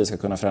något vis ska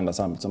kunna förändra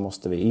samhället så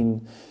måste vi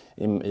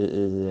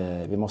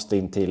vi måste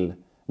in till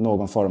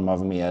någon form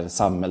av mer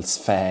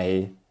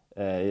samhällsfärg,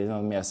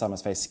 någon mer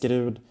samhällsfärg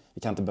skrud.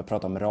 Vi kan inte börja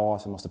prata om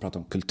ras, vi måste prata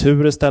om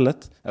kultur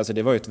istället. Alltså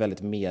det var ju ett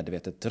väldigt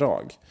medvetet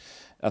drag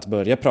att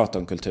börja prata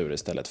om kultur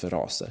istället för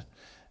raser.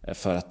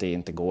 För att det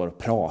inte går att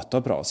prata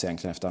om ras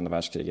egentligen efter andra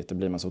världskriget. Då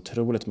blir man så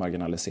otroligt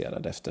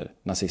marginaliserad efter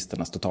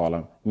nazisternas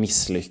totala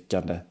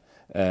misslyckande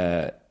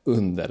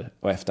under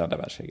och efter andra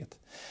världskriget.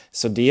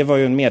 Så det var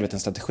ju en medveten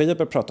strategi att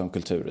börja prata om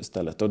kultur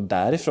istället. Och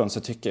därifrån så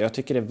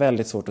tycker det är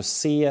väldigt svårt att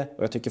se,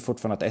 och jag tycker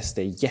fortfarande att SD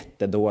är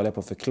jättedåliga på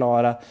att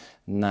förklara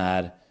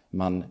när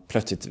man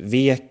plötsligt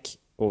vek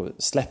och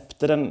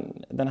släppte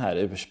den här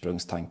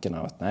ursprungstanken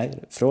av att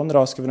nej, från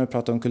ras ska vi nu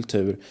prata om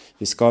kultur,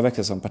 vi ska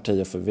växa som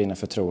parti och få vinna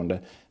förtroende,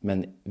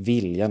 men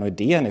viljan och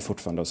idén är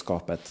fortfarande att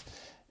skapa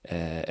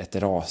ett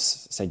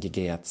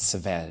rassegregerat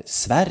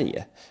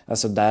Sverige.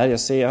 Alltså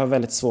där jag har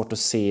väldigt svårt att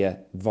se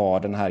var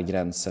den här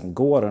gränsen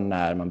går och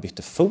när man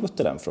bytte fot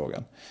i den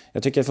frågan.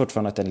 Jag tycker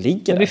fortfarande att den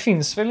ligger där. Det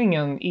finns väl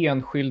ingen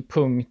enskild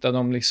punkt där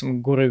de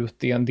liksom går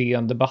ut i en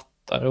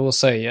DN-debattare och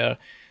säger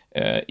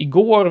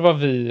igår var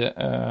vi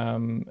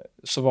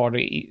så var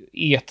det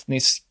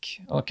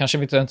etnisk, kanske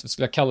vi inte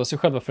skulle kalla sig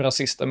själva för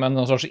rasister, men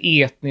någon sorts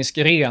etnisk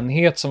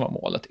renhet som var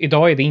målet.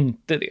 Idag är det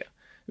inte det.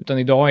 Utan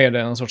idag är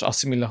det en sorts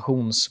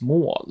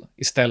assimilationsmål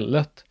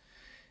istället.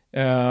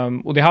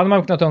 Och det hade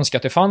man kunnat önska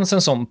att det fanns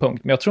en sån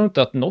punkt. Men jag tror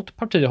inte att något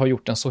parti har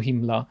gjort en så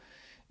himla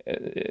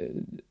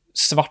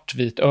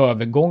svartvit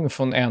övergång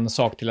från en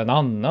sak till en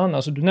annan.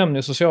 Alltså du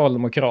nämnde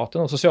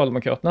Socialdemokraterna. Och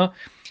Socialdemokraterna,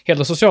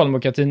 hela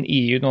socialdemokratin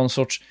är ju någon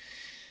sorts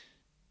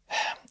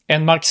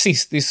en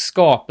marxistisk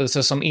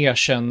skapelse som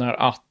erkänner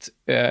att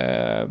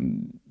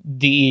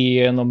det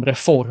är genom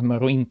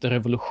reformer och inte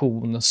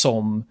revolution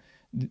som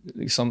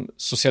liksom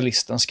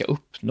socialisten ska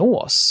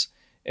uppnås.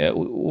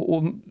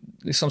 Och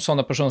liksom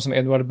sådana personer som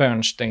Edward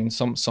Bernstein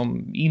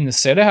som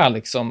inser det här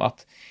liksom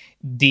att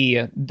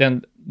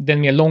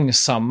den mer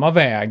långsamma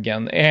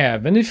vägen,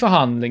 även i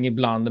förhandling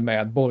ibland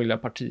med borgerliga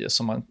partier,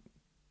 som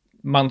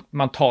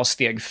man tar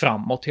steg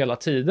framåt hela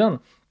tiden.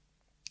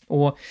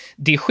 Och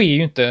det sker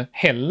ju inte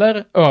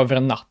heller över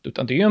en natt,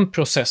 utan det är ju en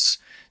process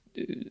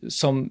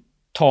som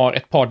tar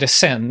ett par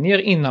decennier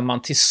innan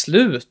man till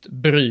slut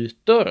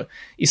bryter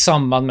i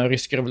samband med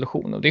ryska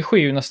revolutionen. Och det sker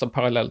ju nästan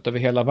parallellt över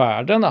hela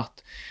världen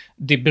att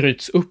det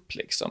bryts upp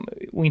liksom.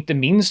 Och inte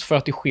minst för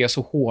att det sker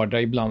så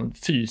hårda, ibland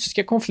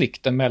fysiska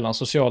konflikter mellan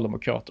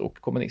socialdemokrater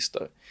och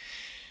kommunister.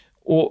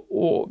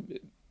 Och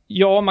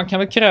ja, man kan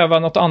väl kräva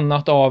något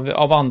annat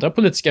av andra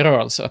politiska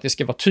rörelser, att det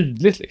ska vara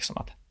tydligt liksom,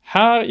 att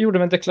här gjorde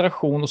vi en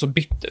deklaration och så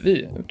bytte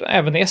vi.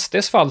 Även i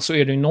SDs fall så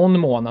är det i någon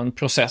mån en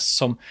process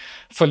som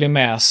följer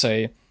med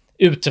sig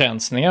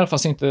utrensningar,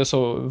 fast inte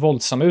så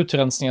våldsamma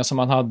utrensningar som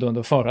man hade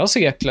under förra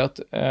seklet.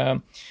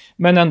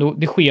 Men ändå,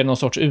 det sker någon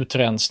sorts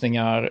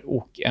utrensningar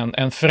och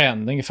en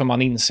förändring, för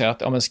man inser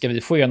att men ska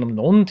vi få igenom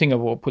någonting av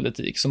vår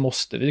politik så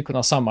måste vi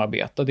kunna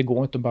samarbeta. Det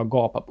går inte att bara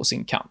gapa på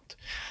sin kant.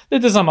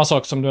 Lite samma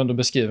sak som du ändå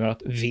beskriver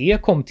att V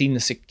kom till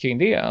insikt kring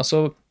det.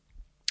 Alltså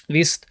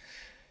visst,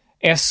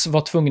 S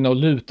var tvungna att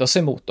luta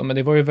sig mot dem, men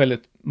det var ju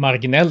väldigt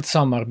marginellt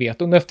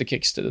samarbete under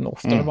efterkrigstiden.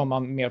 Ofta var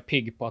man mer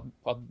pigg på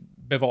att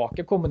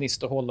bevaka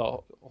kommunister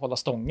och hålla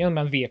stången,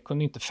 men V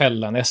kunde inte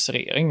fälla en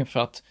S-regering för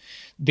att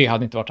det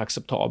hade inte varit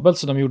acceptabelt,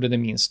 så de gjorde det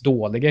minst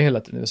dåliga hela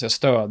tiden, det vill säga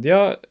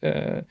stödja,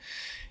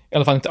 i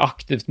alla fall inte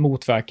aktivt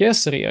motverka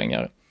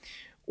S-regeringar.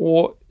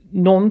 Och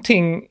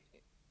någonting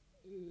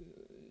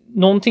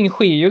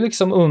sker ju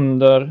liksom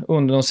under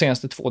de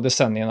senaste 2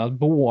 decennierna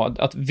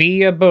att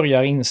V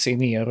börjar inse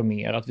mer och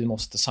mer att vi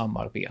måste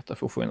samarbeta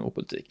för att få en vår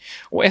politik.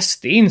 Och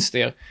SD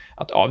inser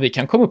att vi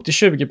kan komma upp till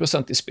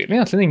 20%, det spelar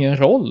egentligen ingen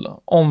roll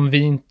om vi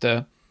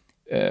inte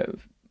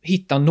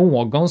hitta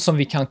någon som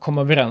vi kan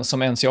komma överens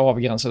om ens i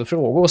avgränsade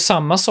frågor. Och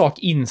samma sak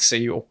inser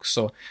ju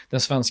också den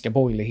svenska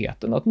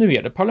borgerligheten, att nu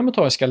är det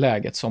parlamentariska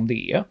läget som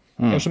det är.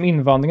 Eftersom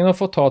invandringen har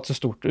fått ta ett så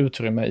stort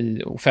utrymme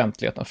i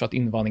offentligheten för att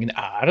invandringen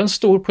är en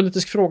stor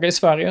politisk fråga i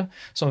Sverige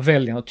som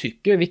väljarna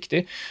tycker är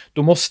viktig,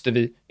 då måste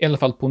vi i alla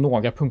fall på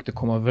några punkter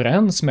komma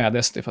överens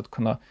med SD för att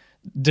kunna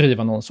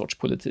driva någon sorts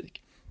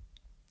politik.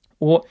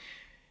 Och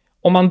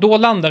om man då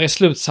landar i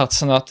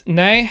slutsatsen att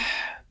nej,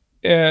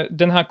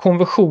 den här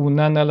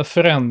konversionen eller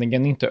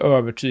förändringen är inte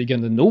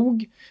övertygande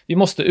nog. Vi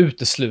måste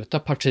utesluta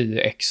partier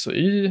X och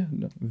Y,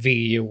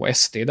 V och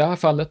SD i det här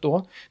fallet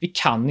då. Vi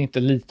kan inte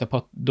lita på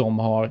att de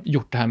har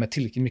gjort det här med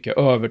tillräckligt mycket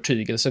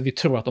övertygelse. Vi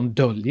tror att de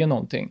döljer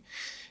någonting.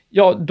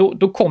 Ja,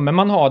 då kommer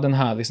man ha den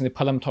här liksom, det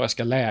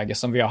parlamentariska läge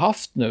som vi har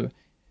haft nu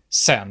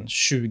sen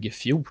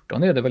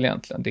 2014 är det väl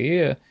egentligen.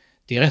 Det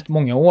är rätt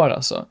många år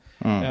alltså.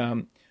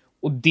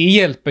 Och det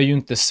hjälper ju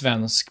inte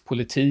svensk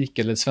politik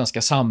eller det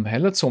svenska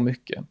samhället så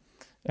mycket.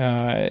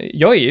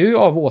 Jag är ju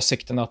av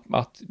åsikten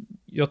att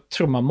jag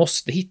tror man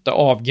måste hitta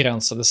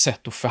avgränsade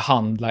sätt att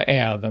förhandla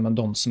även med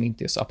de som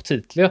inte är så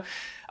aptitliga.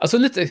 Alltså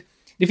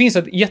det finns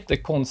en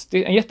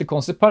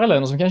jättekonstig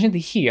parallell som kanske inte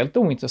är helt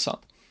ointressant.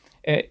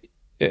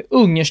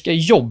 Ungerska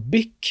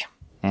Jobbik,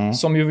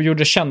 som ju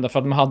gjorde kända för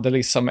att de hade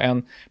liksom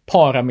en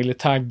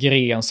paramilitär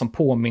gren som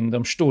påminner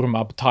om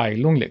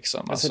Sturmabteilung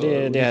liksom. Alltså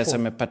det är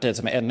som ett parti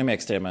som är ännu mer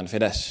extrema än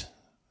Fidesz.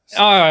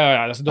 Ja.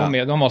 Alltså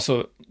de var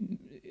så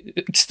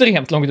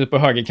extremt långt ut på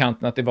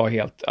högerkanten att det var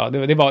helt,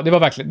 det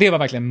var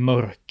verkligen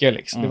mörker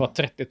liksom. Det var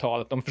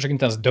 30-talet, de försökte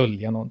inte ens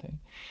dölja någonting.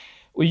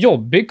 Och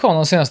Jobbik har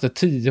de senaste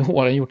 10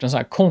 åren gjort en sån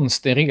här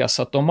konstig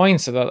resa att de har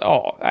insett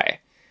att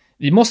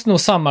vi måste nog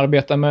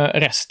samarbeta med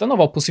resten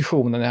av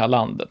oppositionen i det här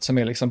landet som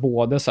är liksom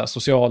både så här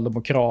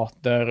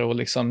socialdemokrater och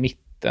liksom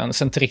mitten,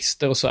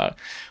 centrister och så här.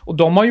 Och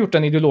de har gjort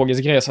en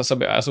ideologisk resa,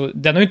 alltså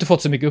den har ju inte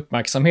fått så mycket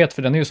uppmärksamhet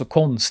för den är ju så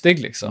konstig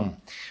liksom.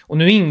 Och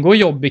nu ingår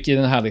Jobbik i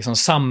den här liksom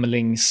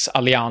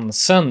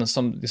samlingsalliansen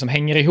som liksom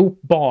hänger ihop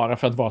bara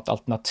för att vara ett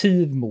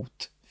alternativ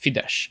mot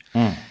Fidesz.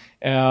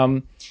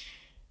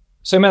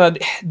 Så jag menar,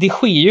 det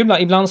sker ju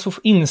ibland så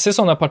inser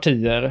sådana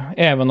partier,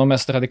 även de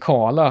mest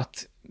radikala,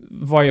 att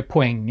vad är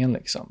poängen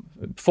liksom?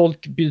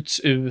 Folk byts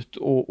ut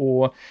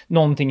och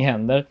någonting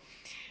händer.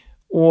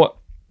 Och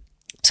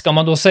ska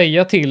man då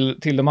säga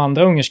till de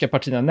andra ungerska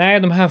partierna, nej,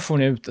 de här får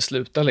ni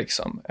utesluta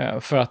liksom,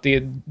 för att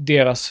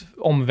deras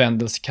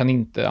omvändelse kan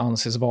inte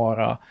anses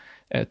vara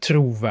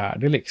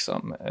trovärdig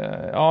liksom.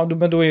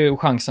 Men då är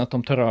chansen att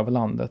de tar över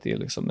landet är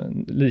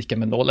liksom lika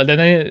med noll, eller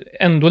den är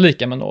ändå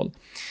lika med noll.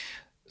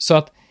 Så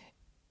att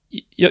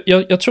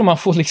jag tror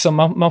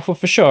man får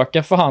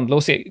försöka förhandla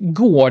och se,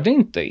 går det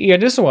inte? Är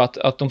det så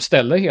att de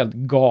ställer helt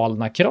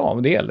galna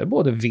krav, det gäller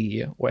både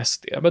V och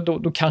SD, men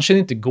då kanske det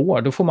inte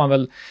går. Då får man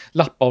väl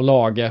lappa och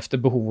laga efter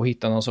behov och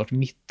hitta någon sorts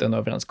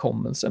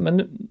mittenöverenskommelse.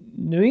 Men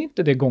nu är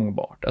inte det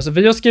gångbart. Alltså,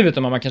 vi har skrivit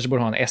om att man kanske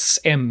borde ha en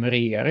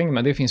SM-regering,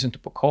 men det finns ju inte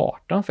på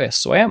kartan för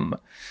S och M.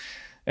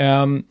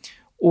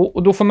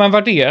 Och då får man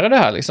värdera det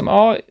här liksom.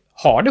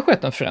 Har det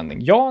skett en förändring?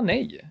 Ja,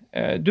 nej.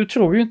 Du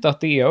tror ju inte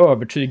att det är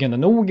övertygande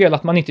nog eller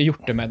att man inte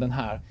gjort det med den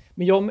här.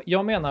 Men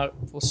jag menar,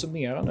 för att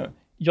summera nu,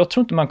 jag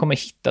tror inte man kommer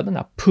hitta den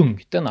här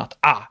punkten att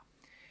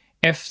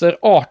efter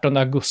 18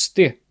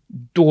 augusti,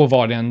 då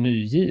var det en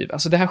ny giv.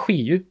 Alltså det här sker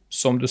ju,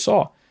 som du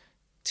sa,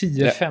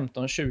 10,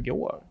 15, 20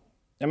 år.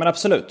 Ja, men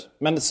absolut.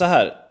 Men så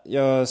här,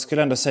 jag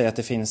skulle ändå säga att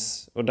det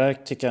finns, och där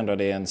tycker jag ändå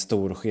det är en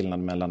stor skillnad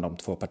mellan de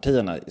två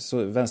partierna.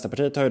 Så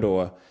Vänsterpartiet har ju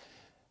då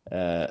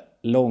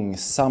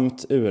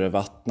långsamt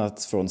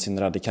urvattnat från sin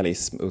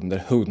radikalism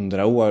under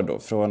 100 år då,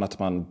 från att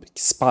man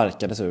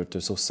sparkades ut ur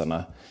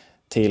sossarna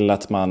till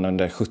att man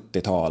under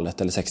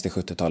 70-talet eller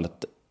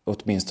 60-70-talet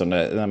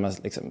åtminstone, när man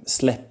liksom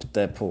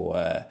släppte på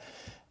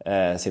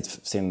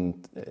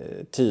sin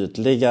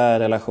tydliga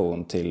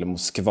relation till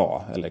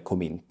Moskva eller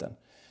Komintern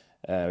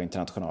och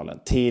internationalen,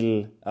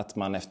 till att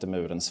man efter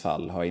murens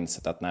fall har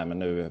insett att nej, men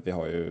nu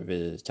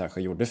vi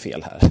kanske gjorde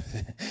fel här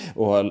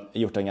och har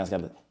gjort en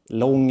ganska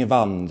lång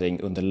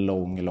vandring under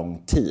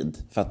lång tid,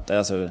 för att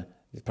alltså,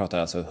 vi pratar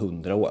alltså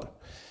 100 år.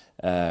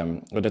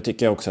 Och det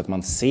tycker jag också att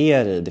man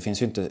ser det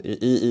finns ju inte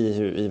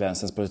i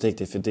vänsterns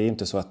politik, för det är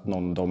inte så att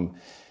de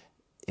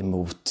är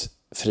emot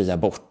fri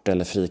abort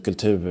eller fri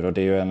kultur, och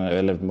det är ju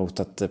eller emot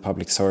att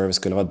public service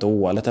skulle vara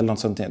dåligt eller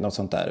något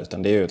sånt där,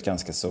 utan det är ju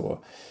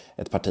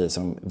ett parti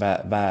som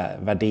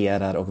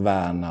värderar och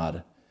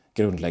värnar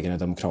grundläggande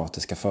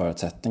demokratiska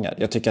förutsättningar.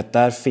 Jag tycker att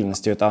där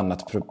finns det ju ett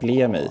annat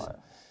problem i.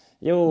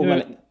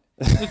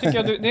 Nu tycker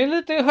jag det är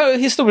lite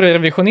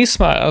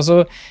historierevisionism här.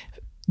 Alltså,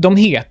 de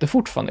heter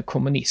fortfarande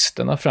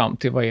kommunisterna fram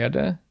till, vad är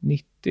det?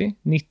 90?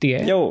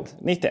 91? Jo,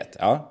 91.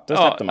 Ja, då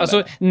släppte man alltså,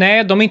 det.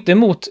 Nej, de är inte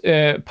emot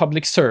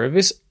public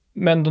service,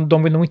 men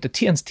de vill nog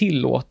inte ens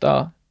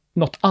tillåta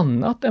något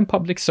annat än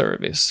public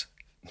service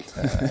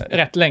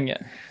rätt länge.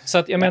 Så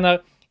att jag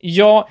menar,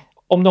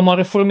 om de har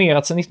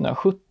reformerat sedan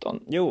 1917.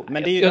 Jo,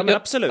 men det är ju men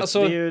absolut. Alltså,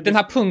 det är ju, den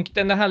här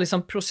punkten, den här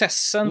liksom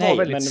processen var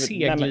väldigt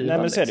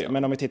seglivande. Liksom.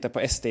 Men om vi tittar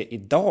på SD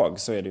idag,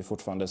 så är det ju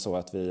fortfarande så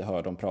att vi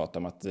hör dem prata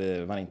om att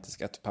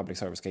att public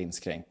service ska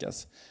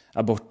inskränkas.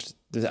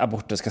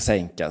 Aborter ska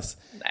sänkas.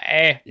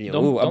 Nej.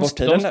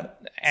 Aborttiden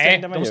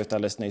stängde man ju ut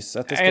alldeles nyss.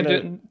 Att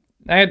det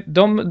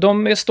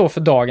de står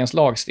för dagens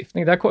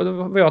lagstiftning.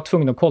 Där var jag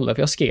tvungen att kolla,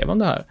 för jag skrev om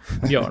det här,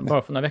 Björn,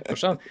 bara för några veckor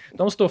sedan.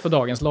 De står för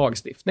dagens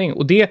lagstiftning.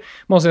 Och det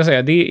måste jag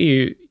säga, det är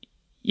ju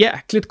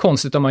jäkligt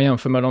konstigt om man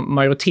jämför med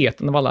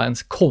majoriteten av alla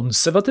ens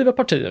konservativa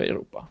partier i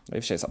Europa. Det är i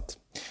och för sig sant.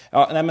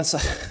 Ja, nej men så,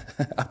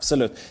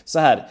 absolut. Så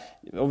här,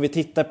 om vi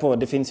tittar på,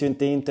 det finns ju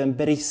inte en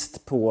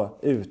brist på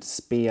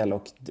utspel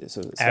och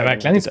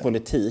verkligen inte.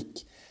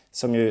 Politik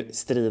som ju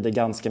strider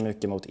ganska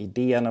mycket mot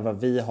idén av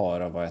vad vi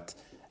har av vad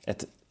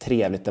ett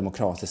trevligt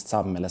demokratiskt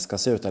samhälle ska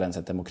se ut, eller ens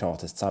ett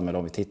demokratiskt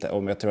samhälle.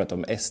 Om jag tror att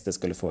om SD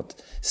skulle få ett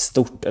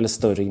stort eller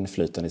större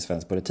inflytande i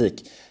svensk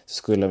politik, så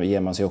skulle ge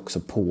man sig också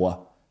på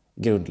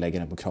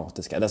grundläggande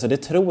demokratiska. Alltså det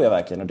tror jag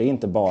verkligen, och det är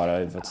inte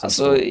bara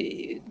alltså,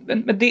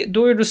 men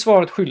då är du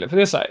svaret skyldig, för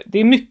det är så här, det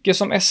är mycket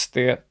som SD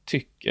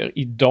tycker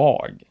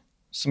idag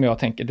som jag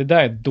tänker, det där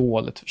är ett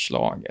dåligt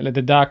förslag, eller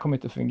det där kommer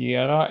inte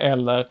fungera,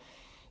 eller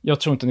jag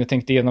tror inte ni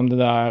tänkte igenom det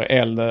där,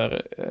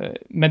 eller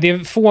men det är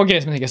få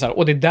grejer som jag tänker så här,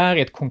 och det där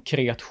är ett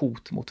konkret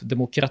hot mot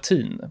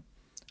demokratin.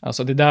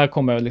 Alltså det där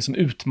kommer liksom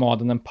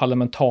utmana den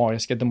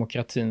parlamentariska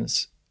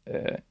demokratins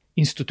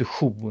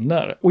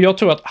institutioner. Och jag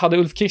tror att hade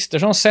Ulf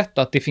Kristersson sett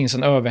att det finns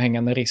en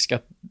överhängande risk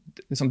att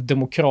liksom,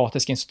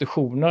 demokratiska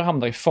institutioner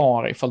hamnar i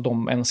fara ifall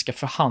de ens ska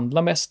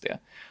förhandla med SD,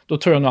 då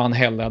tror jag nog han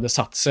hellre hade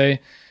satt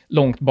sig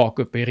långt bak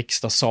uppe i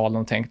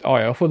riksdagssalen och tänkt,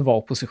 jag får vara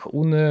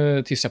opposition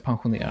tills jag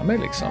pensionerar mig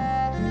liksom.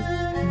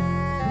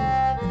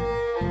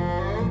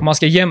 Om man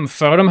ska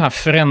jämföra de här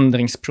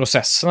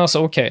förändringsprocesserna,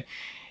 så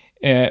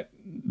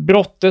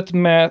brottet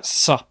med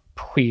SAP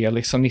sker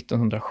liksom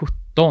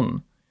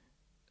 1917.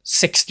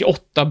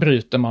 68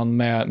 bryter man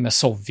med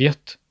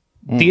Sovjet.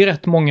 Det är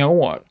rätt många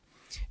år.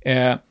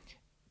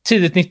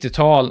 Tidigt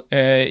 90-tal,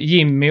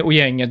 Jimmy och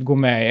gänget går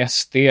med i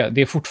SD.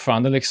 Det är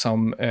fortfarande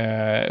liksom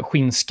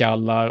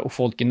skinnskallar och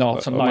folk i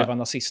NATO som lajvar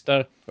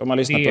nazister. Om man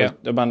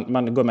lyssnar på,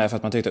 man går med för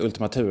att man tyckte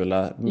Ultima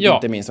Thule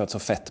inte minst var ett så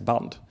fett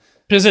band.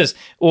 Precis.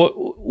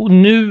 Och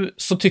nu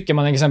så tycker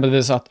man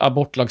exempelvis att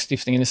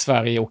abortlagstiftningen i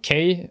Sverige är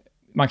okej.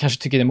 Man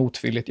kanske tycker det är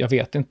motvilligt, jag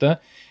vet inte.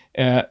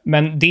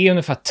 Men det är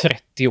ungefär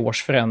 30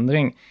 års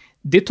förändring.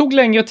 Det tog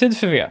längre tid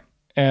för V.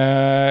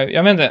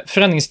 Jag vet inte,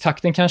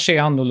 förändringstakten kanske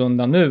är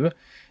annorlunda nu,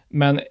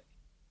 men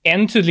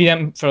en tydlig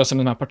jämförelse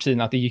med de här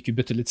partierna att det gick ju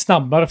betydligt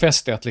snabbare för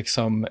SD att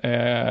liksom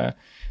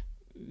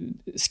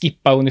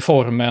skippa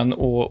uniformen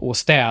och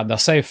städa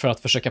sig för att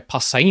försöka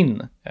passa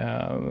in.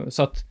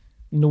 Så att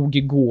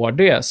nog går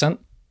det. Sen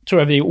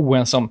tror jag vi är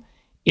oense om,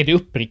 är det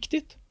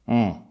uppriktigt?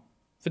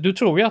 För du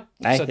tror ju att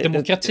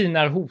demokratin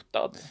är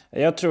hotad.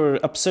 Jag tror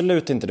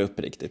absolut inte det är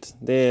uppriktigt.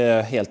 Det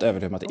är helt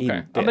övertygad att det inte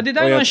är. Ja, men det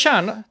där är en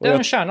kärna. Det är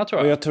en kärna, tror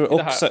jag.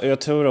 Och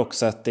jag tror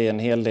också att det är en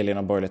hel del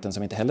inom borgerligheten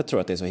som inte heller tror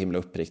att det är så himla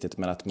uppriktigt.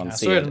 Men att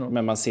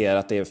man ser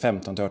att det är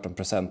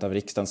 15-18% av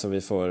riksdagen, så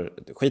vi får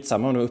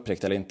skitsamma om det är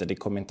uppriktigt eller inte. Det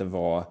kommer inte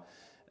vara...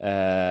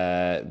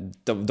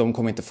 de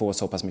kommer inte få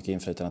så pass mycket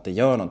inflytande att det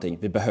gör någonting.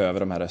 Vi behöver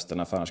de här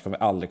rösterna, för annars kommer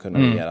vi aldrig kunna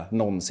regera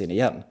någonsin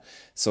igen.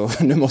 Så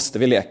nu måste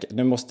vi leka.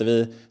 Nu måste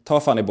vi ta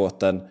fan i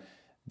båten.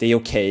 Det är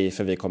okej,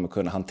 för vi kommer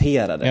kunna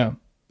hantera det. Yeah.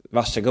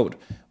 Varsågod.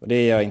 Och det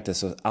är jag inte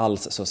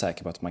alls så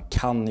säker på att man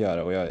kan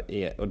göra.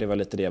 Och det var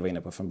lite det jag var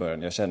inne på från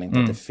början. Jag känner inte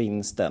att det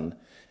finns den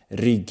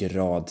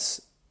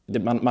ryggrads...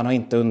 Man har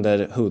inte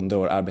under 100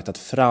 år arbetat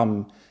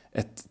fram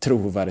ett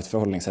trovärdigt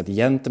förhållningssätt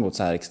gentemot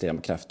så här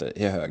extrema krafter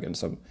i högern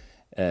som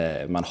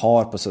man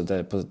har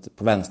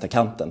på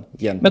vänsterkanten.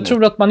 Men tror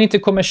du att man inte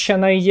kommer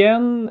känna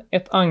igen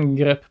ett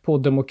angrepp på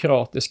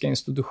demokratiska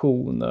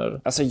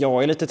institutioner? Alltså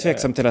jag är lite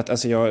tveksam till att,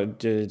 alltså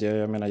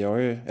jag menar,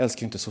 jag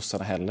älskar ju inte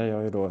sossarna heller. Jag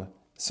är ju då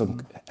så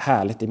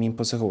härligt i min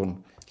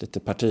position lite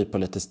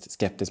partipolitiskt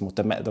skeptisk mot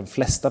de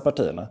flesta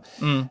partierna.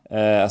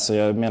 Alltså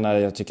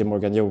jag tycker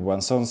Morgan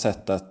Johanssons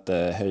sätt att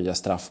höja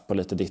straff på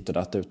lite ditt och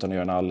datt utan att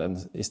göra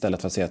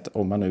istället för att säga att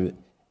om man nu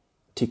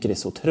tycker det är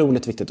så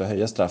otroligt viktigt att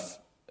höja straff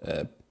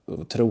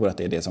och tror att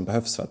det är det som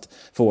behövs för att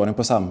få ordning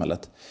på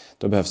samhället,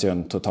 då behövs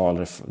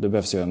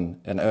ju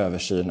en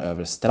översyn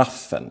över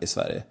straffen i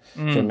Sverige.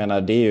 För jag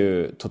menar, det är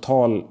ju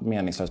total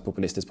meningslös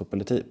populistisk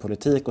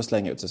politik att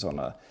slänga ut sig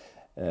sådana.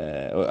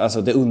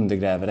 Alltså det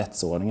undergräver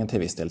rättsordningen till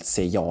viss del,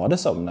 ser jag det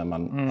som, när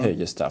man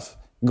höjer straff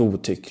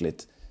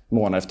godtyckligt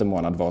månad efter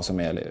månad, vad som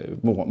är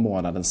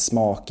månadens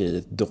smak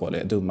i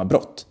dumma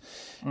brott.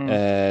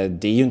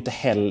 Det är ju inte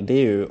heller, det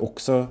är ju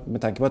också,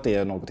 med tanke på att det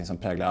är något som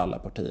präglar alla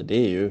partier,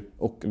 det är ju,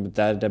 och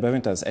där behöver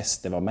inte ens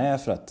SD vara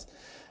med för att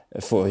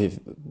få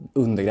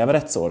undergräva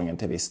rättsordningen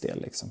till viss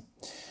del liksom.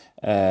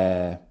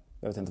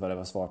 Jag vet inte vad det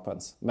var svar på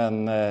ens.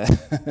 Men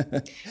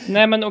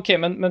nej, men okej,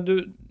 men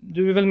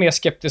du är väl mer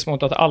skeptisk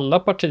mot att alla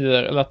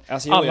partier, eller att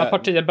alltså,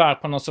 partier bär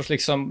på någon sorts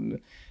liksom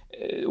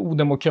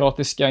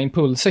odemokratiska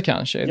impulser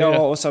kanske.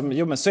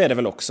 Men så är det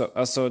väl också.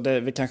 Alltså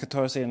vi kanske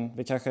tar oss in,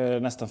 vi kanske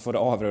nästan får det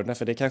avrunda,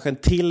 för det är kanske en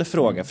till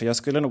fråga, för jag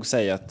skulle nog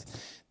säga att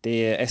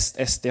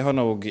SD har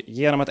nog,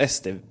 genom att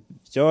SD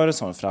gör en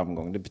sån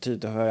framgång, det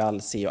betyder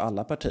att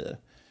alla partier.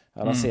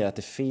 Alla ser att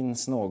det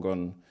finns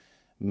någon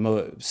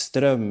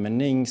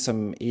strömning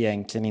som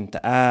egentligen inte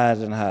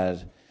är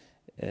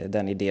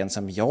den idén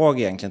som jag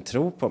egentligen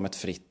tror på, om ett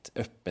fritt,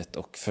 öppet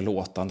och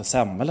förlåtande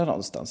samhälle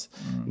någonstans.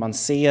 Man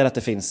ser att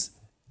det finns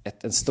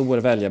en stor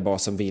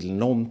väljarbas som vill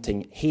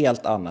någonting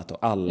helt annat, och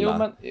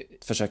alla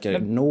försöker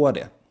nå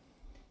det.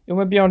 Jo,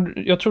 men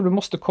Björn, jag tror du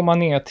måste komma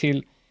ner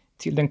till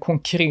den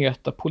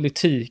konkreta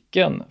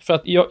politiken. För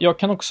att jag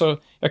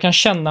kan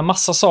känna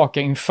massa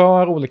saker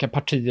inför olika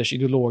partiers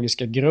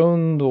ideologiska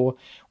grund och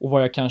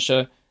vad jag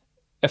kanske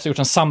efter gjort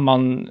en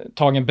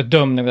sammantagen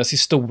bedömning av dess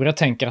historia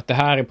tänker att det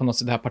här är på något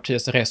sätt det här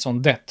partiets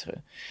raison d'être.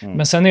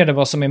 Men sen är det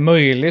vad som är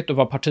möjligt och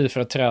vad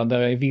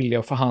partiföreträdare är villiga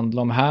att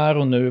förhandla om här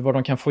och nu, vad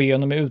de kan få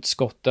igenom i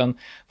utskotten,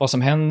 vad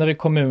som händer i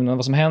kommunen,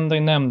 vad som händer i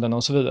nämnden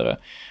och så vidare.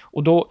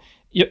 Och då,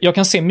 jag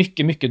kan se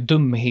mycket, mycket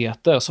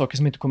dumheter, saker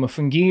som inte kommer att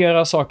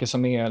fungera, saker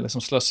som är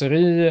liksom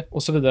slöseri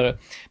och så vidare.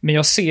 Men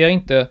jag ser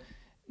inte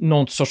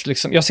någon sorts,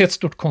 liksom, jag ser ett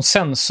stort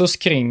konsensus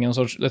kring en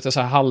sorts lite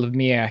så här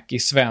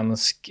halvmjäkig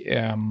svensk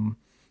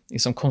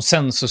liksom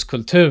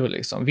konsensuskultur,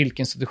 liksom.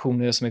 Vilka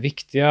institutioner är det som är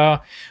viktiga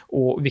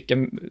och vilka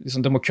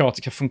liksom,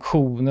 demokratiska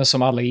funktioner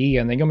som alla är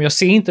eniga om. Jag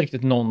ser inte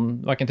riktigt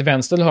någon, varken till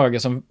vänster eller höger,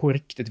 som på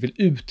riktigt vill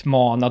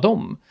utmana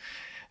dem.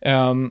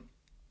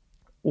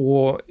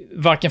 Och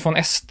varken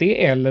från SD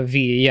eller V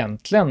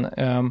egentligen.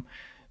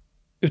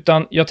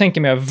 Utan jag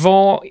tänker mer,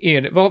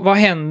 vad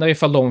händer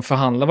ifall de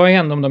förhandlar? Vad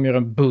händer om de gör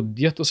en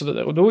budget och så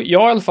vidare? Och då är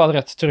jag i alla fall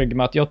rätt trygg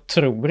med att jag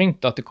tror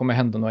inte att det kommer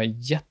hända några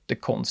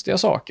jättekonstiga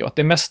saker. Och att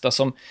den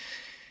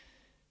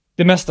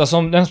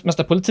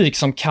mesta politik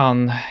som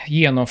kan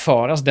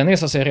genomföras, den är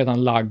så att säga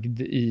redan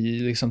lagd i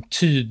liksom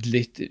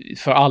tydligt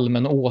för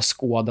allmän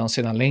åskådan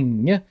sedan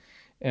länge.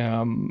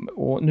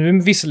 Och nu är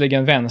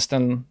visserligen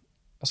vänstern,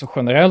 alltså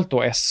generellt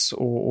då S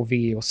och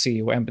V och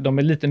C och MP, de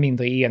är lite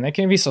mindre eniga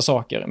kring vissa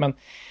saker, men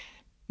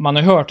man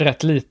har hört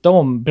rätt lite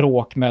om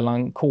bråk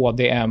mellan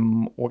KD,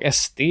 M och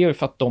SD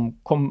för att de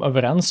kom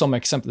överens om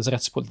exempelvis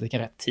rättspolitiken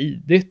rätt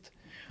tidigt.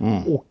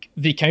 Och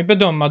vi kan ju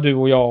bedöma, du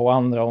och jag och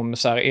andra, om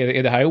så här,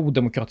 är det här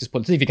odemokratisk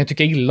politik? Vi kan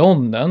tycka illa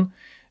om den.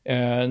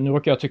 Nu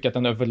råkar jag tycka att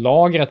den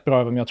överlag är rätt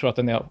bra, men jag tror att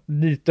den är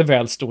lite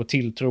väl stor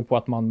tilltro på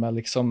att man med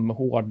liksom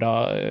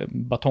hårda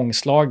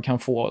batongslag kan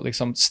få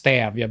liksom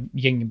stävja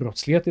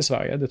gängbrottslighet i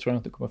Sverige. Det tror jag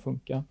inte kommer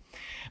funka.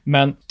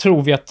 Men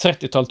tror vi att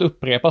 30-talet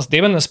upprepas? Det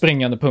är väl den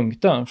springande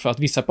punkten, för att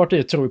vissa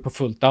partier tror på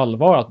fullt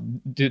allvar att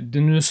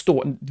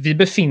vi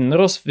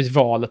befinner oss vid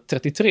valet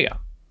 33.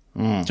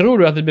 Tror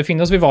du att vi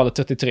befinner oss vid valet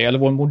 33, eller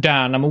vår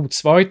moderna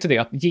motsvarighet till det,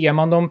 att ger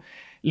man dem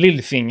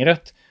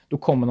lillfingret, då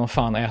kommer de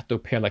fan äta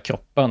upp hela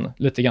kroppen.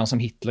 Lite grann som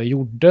Hitler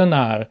gjorde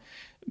när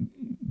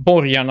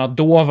borgarna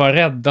då var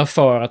rädda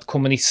för att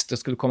kommunister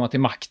skulle komma till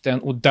makten,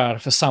 och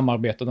därför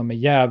samarbetade de med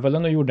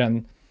djävulen och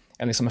gjorde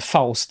en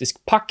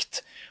faustisk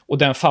pakt. Och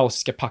den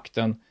faustiska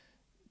pakten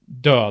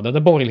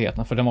dödade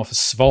borgerligheten för den var för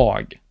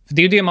svag. För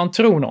det är ju det man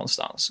tror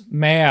någonstans,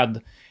 med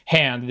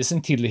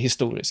hänvisning till det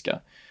historiska.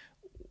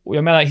 Och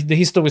jag menar, det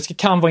historiska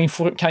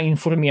kan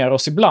informera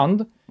oss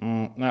ibland.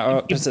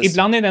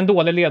 Ibland är det en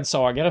dålig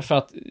ledsagare, för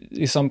att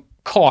liksom,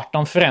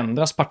 kartan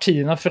förändras,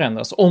 partierna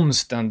förändras,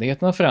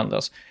 omständigheterna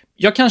förändras.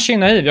 Jag kanske är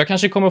naiv, jag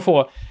kanske kommer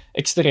få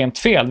extremt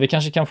fel. Vi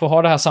kanske kan få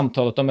ha det här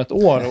samtalet om ett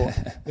år, och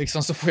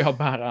liksom så får jag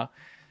bära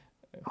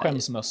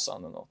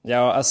skämsmössan eller något.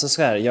 Ja, alltså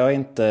så här,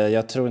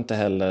 jag tror inte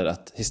heller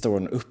att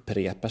historien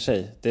upprepar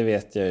sig. Det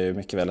vet jag ju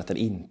mycket väl att den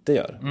inte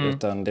gör.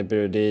 Utan det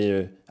är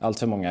ju allt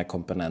för många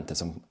komponenter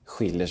som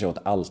skiljer sig åt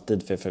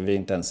alltid. För vi är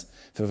inte ens,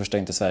 för det första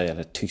inte Sverige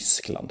eller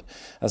Tyskland.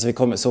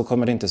 Alltså så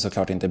kommer det inte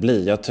såklart inte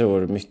bli. Jag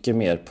tror mycket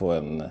mer på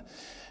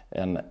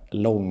en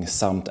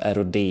långsamt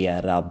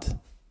eroderad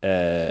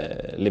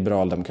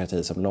liberal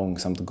demokrati som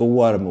långsamt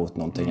går mot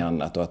någonting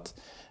annat. Och att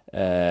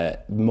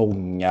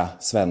många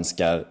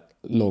svenskar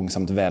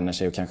långsamt vänjer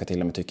sig och kanske till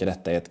och med tycker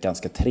detta är ett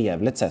ganska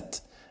trevligt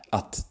sätt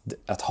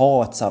att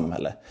ha ett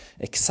samhälle.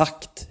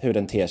 Exakt hur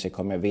den ter sig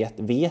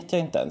vet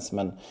jag inte ens,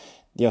 men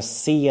jag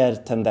ser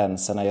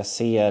tendenserna, jag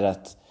ser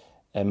att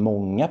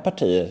många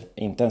partier,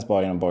 inte ens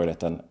bara inom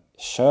borgerligheten,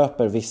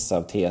 köper vissa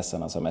av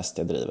teserna som SD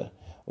driver.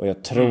 Och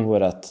jag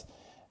tror att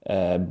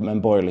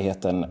men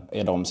borgerligheten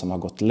är de som har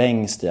gått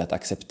längst i att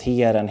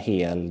acceptera en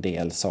hel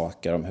del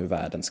saker om hur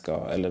världen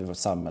ska, eller vårt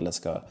samhälle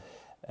ska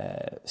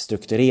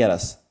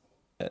struktureras,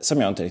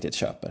 som jag inte riktigt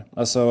köper.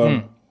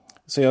 Alltså,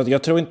 så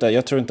jag tror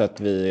inte att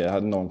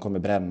någon kommer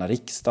bränna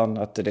riksdagen,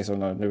 att det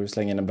liksom, nu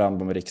slänger in en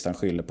brandbomb i riksdagen,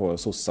 skyller på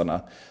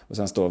sossarna och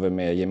sen står vi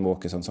med Jimmie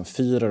Åkesson som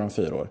fyrar om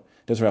 4 år.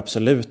 Det tror jag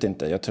absolut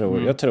inte.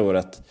 Jag tror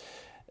att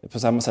på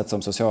samma sätt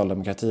som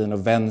socialdemokratin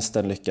och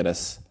vänstern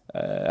lyckades,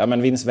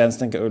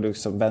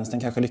 vänstern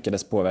kanske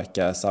lyckades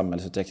påverka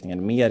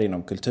samhällsutvecklingen mer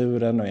inom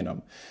kulturen och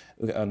inom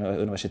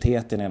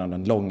universiteten, inom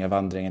den långa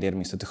vandringen genom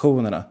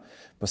institutionerna.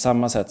 På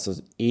samma sätt så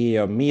är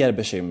jag mer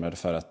bekymrad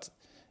för att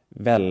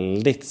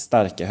väldigt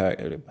starka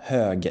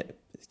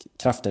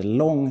högerkrafter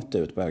långt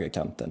ut på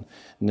högerkanten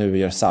nu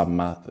gör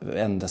samma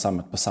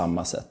på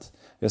samma sätt.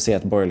 Jag ser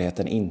att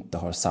borgerligheten inte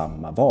har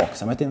samma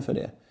vaksamhet inför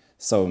det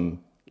som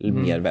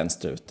mer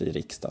vänsterut i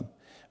riksdagen.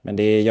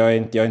 Men jag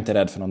är inte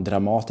rädd för någon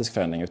dramatisk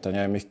förändring, utan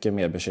jag är mycket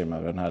mer bekymrad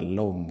över den här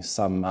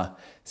långsamma,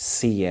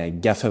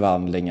 sega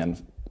förvandlingen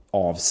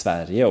av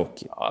Sverige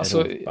och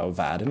Europa och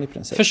världen i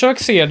princip. Försök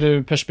se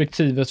du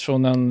perspektivet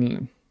från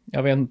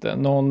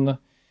någon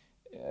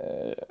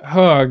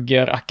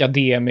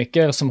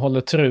högerakademiker som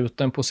håller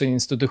truten på sin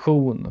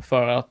institution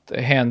för att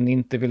hen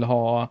inte vill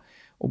ha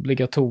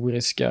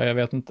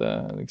obligatoriska,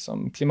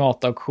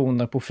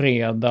 klimatauktioner på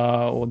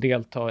fredag och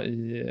delta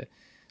i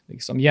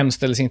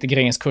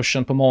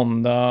jämställdhetsintegreringskursen på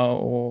måndag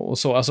och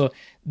så. Alltså,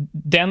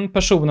 den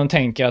personen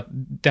tänker att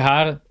det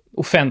här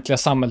offentliga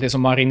samhället är så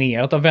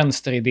marinerat av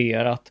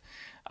vänsteridéer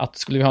att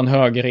skulle vi ha en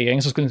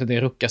högerregering så skulle inte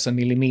det ruckas en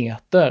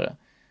millimeter.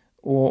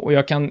 Och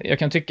jag kan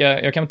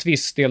till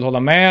viss del hålla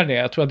med det.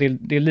 Jag tror att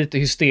det är lite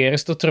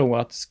hysteriskt att tro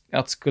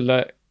att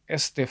skulle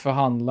SD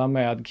förhandla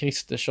med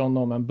Kristersson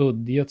om en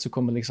budget så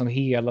kommer liksom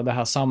hela det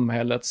här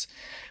samhällets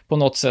på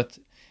något sätt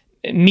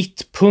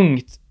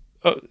mittpunkt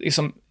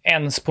liksom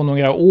ens på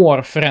några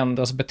år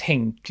förändras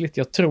betänkligt.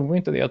 Jag tror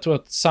inte det. Jag tror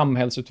att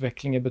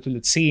samhällsutveckling är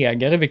betydligt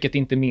segare, vilket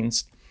inte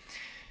minst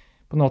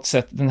på något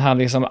sätt den här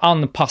liksom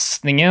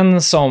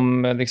anpassningen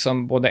som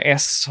liksom både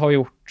S har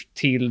gjort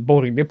till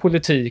borgerlig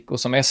politik och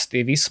som SD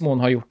i viss mån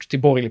har gjort till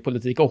borgerlig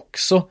politik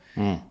också.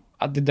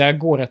 Att det där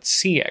går rätt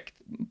segt.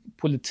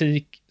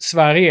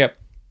 Sverige är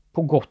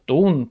på gott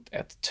och ont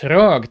ett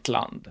trögt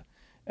land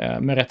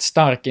med rätt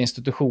starka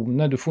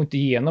institutioner. Du får inte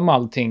igenom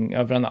allting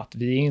över en natt.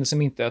 Vi är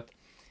liksom inte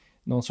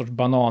någon sorts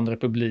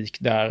bananrepublik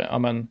där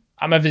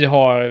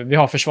vi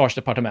har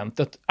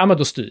försvarsdepartementet. Men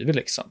då styr vi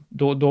liksom.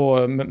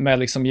 Då med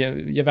liksom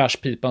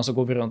gevärspipan så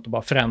går vi runt och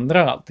bara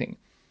förändrar allting.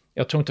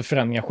 Jag tror inte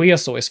förändringar sker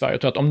så i Sverige.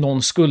 Jag tror att om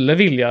någon skulle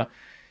vilja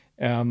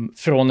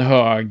från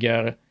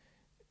höger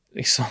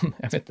liksom,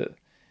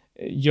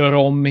 göra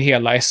om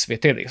hela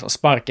SVT, liksom,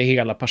 sparka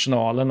hela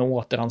personalen och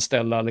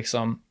återanställa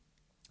liksom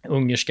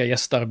ungerska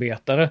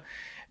gästarbetare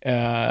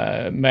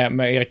med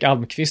Erik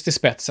Almqvist i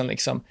spetsen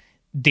liksom.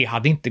 Det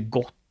hade inte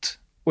gått.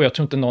 Och jag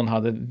tror inte någon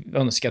hade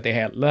önskat det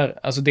heller.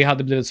 Alltså det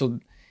hade blivit så.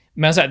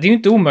 Men så här, det är ju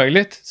inte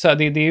omöjligt. Så här,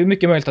 det är ju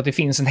mycket möjligt att det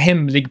finns en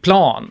hemlig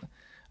plan.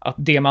 att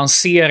det man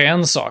ser är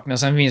en sak, men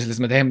sen finns det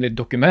liksom ett hemligt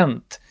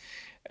dokument.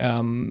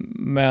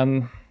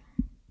 Men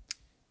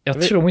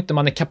jag tror inte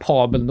man är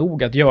kapabel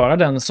nog att göra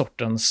den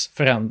sortens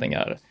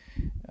förändringar.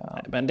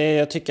 Men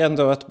jag tycker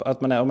ändå att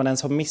om man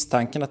ens har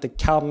misstanken att det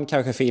kan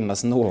kanske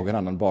finnas någon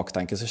annan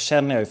baktanke, så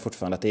känner jag ju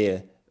fortfarande att det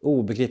är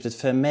obegripligt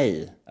för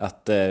mig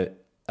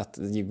att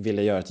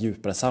vilja göra ett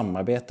djupare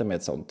samarbete med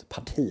ett sånt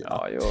parti.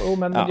 Ja,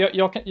 men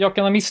jag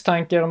kan ha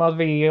misstankar om att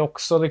vi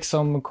också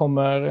liksom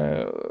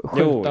kommer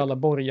skjuta alla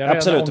borgare.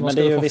 Absolut, men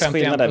det är ju en viss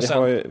skillnad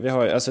där. Vi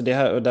har, alltså det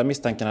här, och där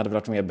misstanken hade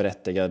varit mer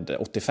berättigad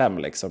 85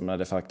 liksom, när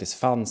det faktiskt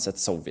fanns ett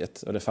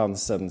Sovjet och det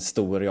fanns en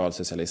stor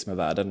realsocialism i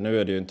världen.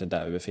 Nu är det ju inte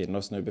där vi befinner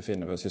oss. Nu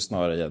befinner vi oss ju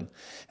snarare i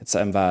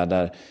en värld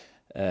där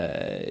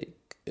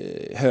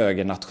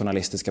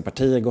högernationalistiska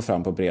partier går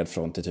fram på bred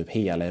front i typ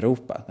hela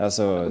Europa.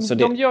 Alltså, så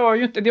de gör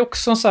ju inte, det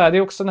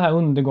är också den här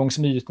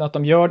undergångsmyten att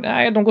de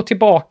går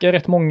tillbaka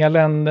rätt många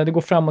länder, det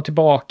går fram och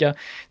tillbaka,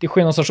 det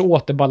sker någon sorts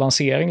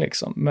återbalansering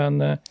liksom,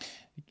 men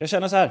jag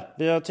känner så här,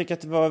 jag tycker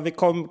att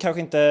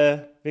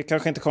vi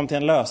kanske inte kom till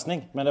en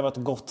lösning, men det var ett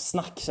gott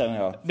snack,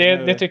 känner jag.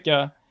 Det tycker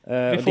jag.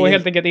 Vi får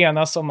helt enkelt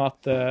enas om att...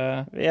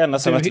 vi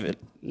enas om att vi är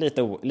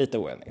lite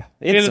oeniga.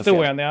 Det är lite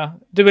oeniga.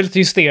 Du är lite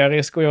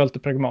hysterisk och jag är lite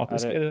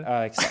pragmatisk.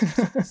 Ja,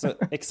 exakt. Så,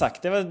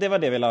 exakt, det var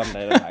det vi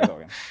landade i den här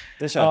gången.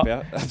 Det köper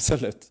jag,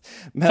 absolut.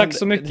 Men, tack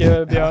så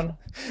mycket, Björn.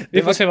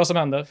 Vi får se vad som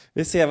händer.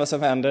 Vi ser vad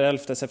som händer.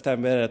 11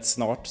 september är rätt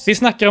snart. Vi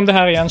snackar om det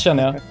här igen,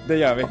 känner jag. Det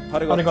gör vi. Ha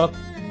det gott. Ha det gott.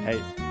 Hej.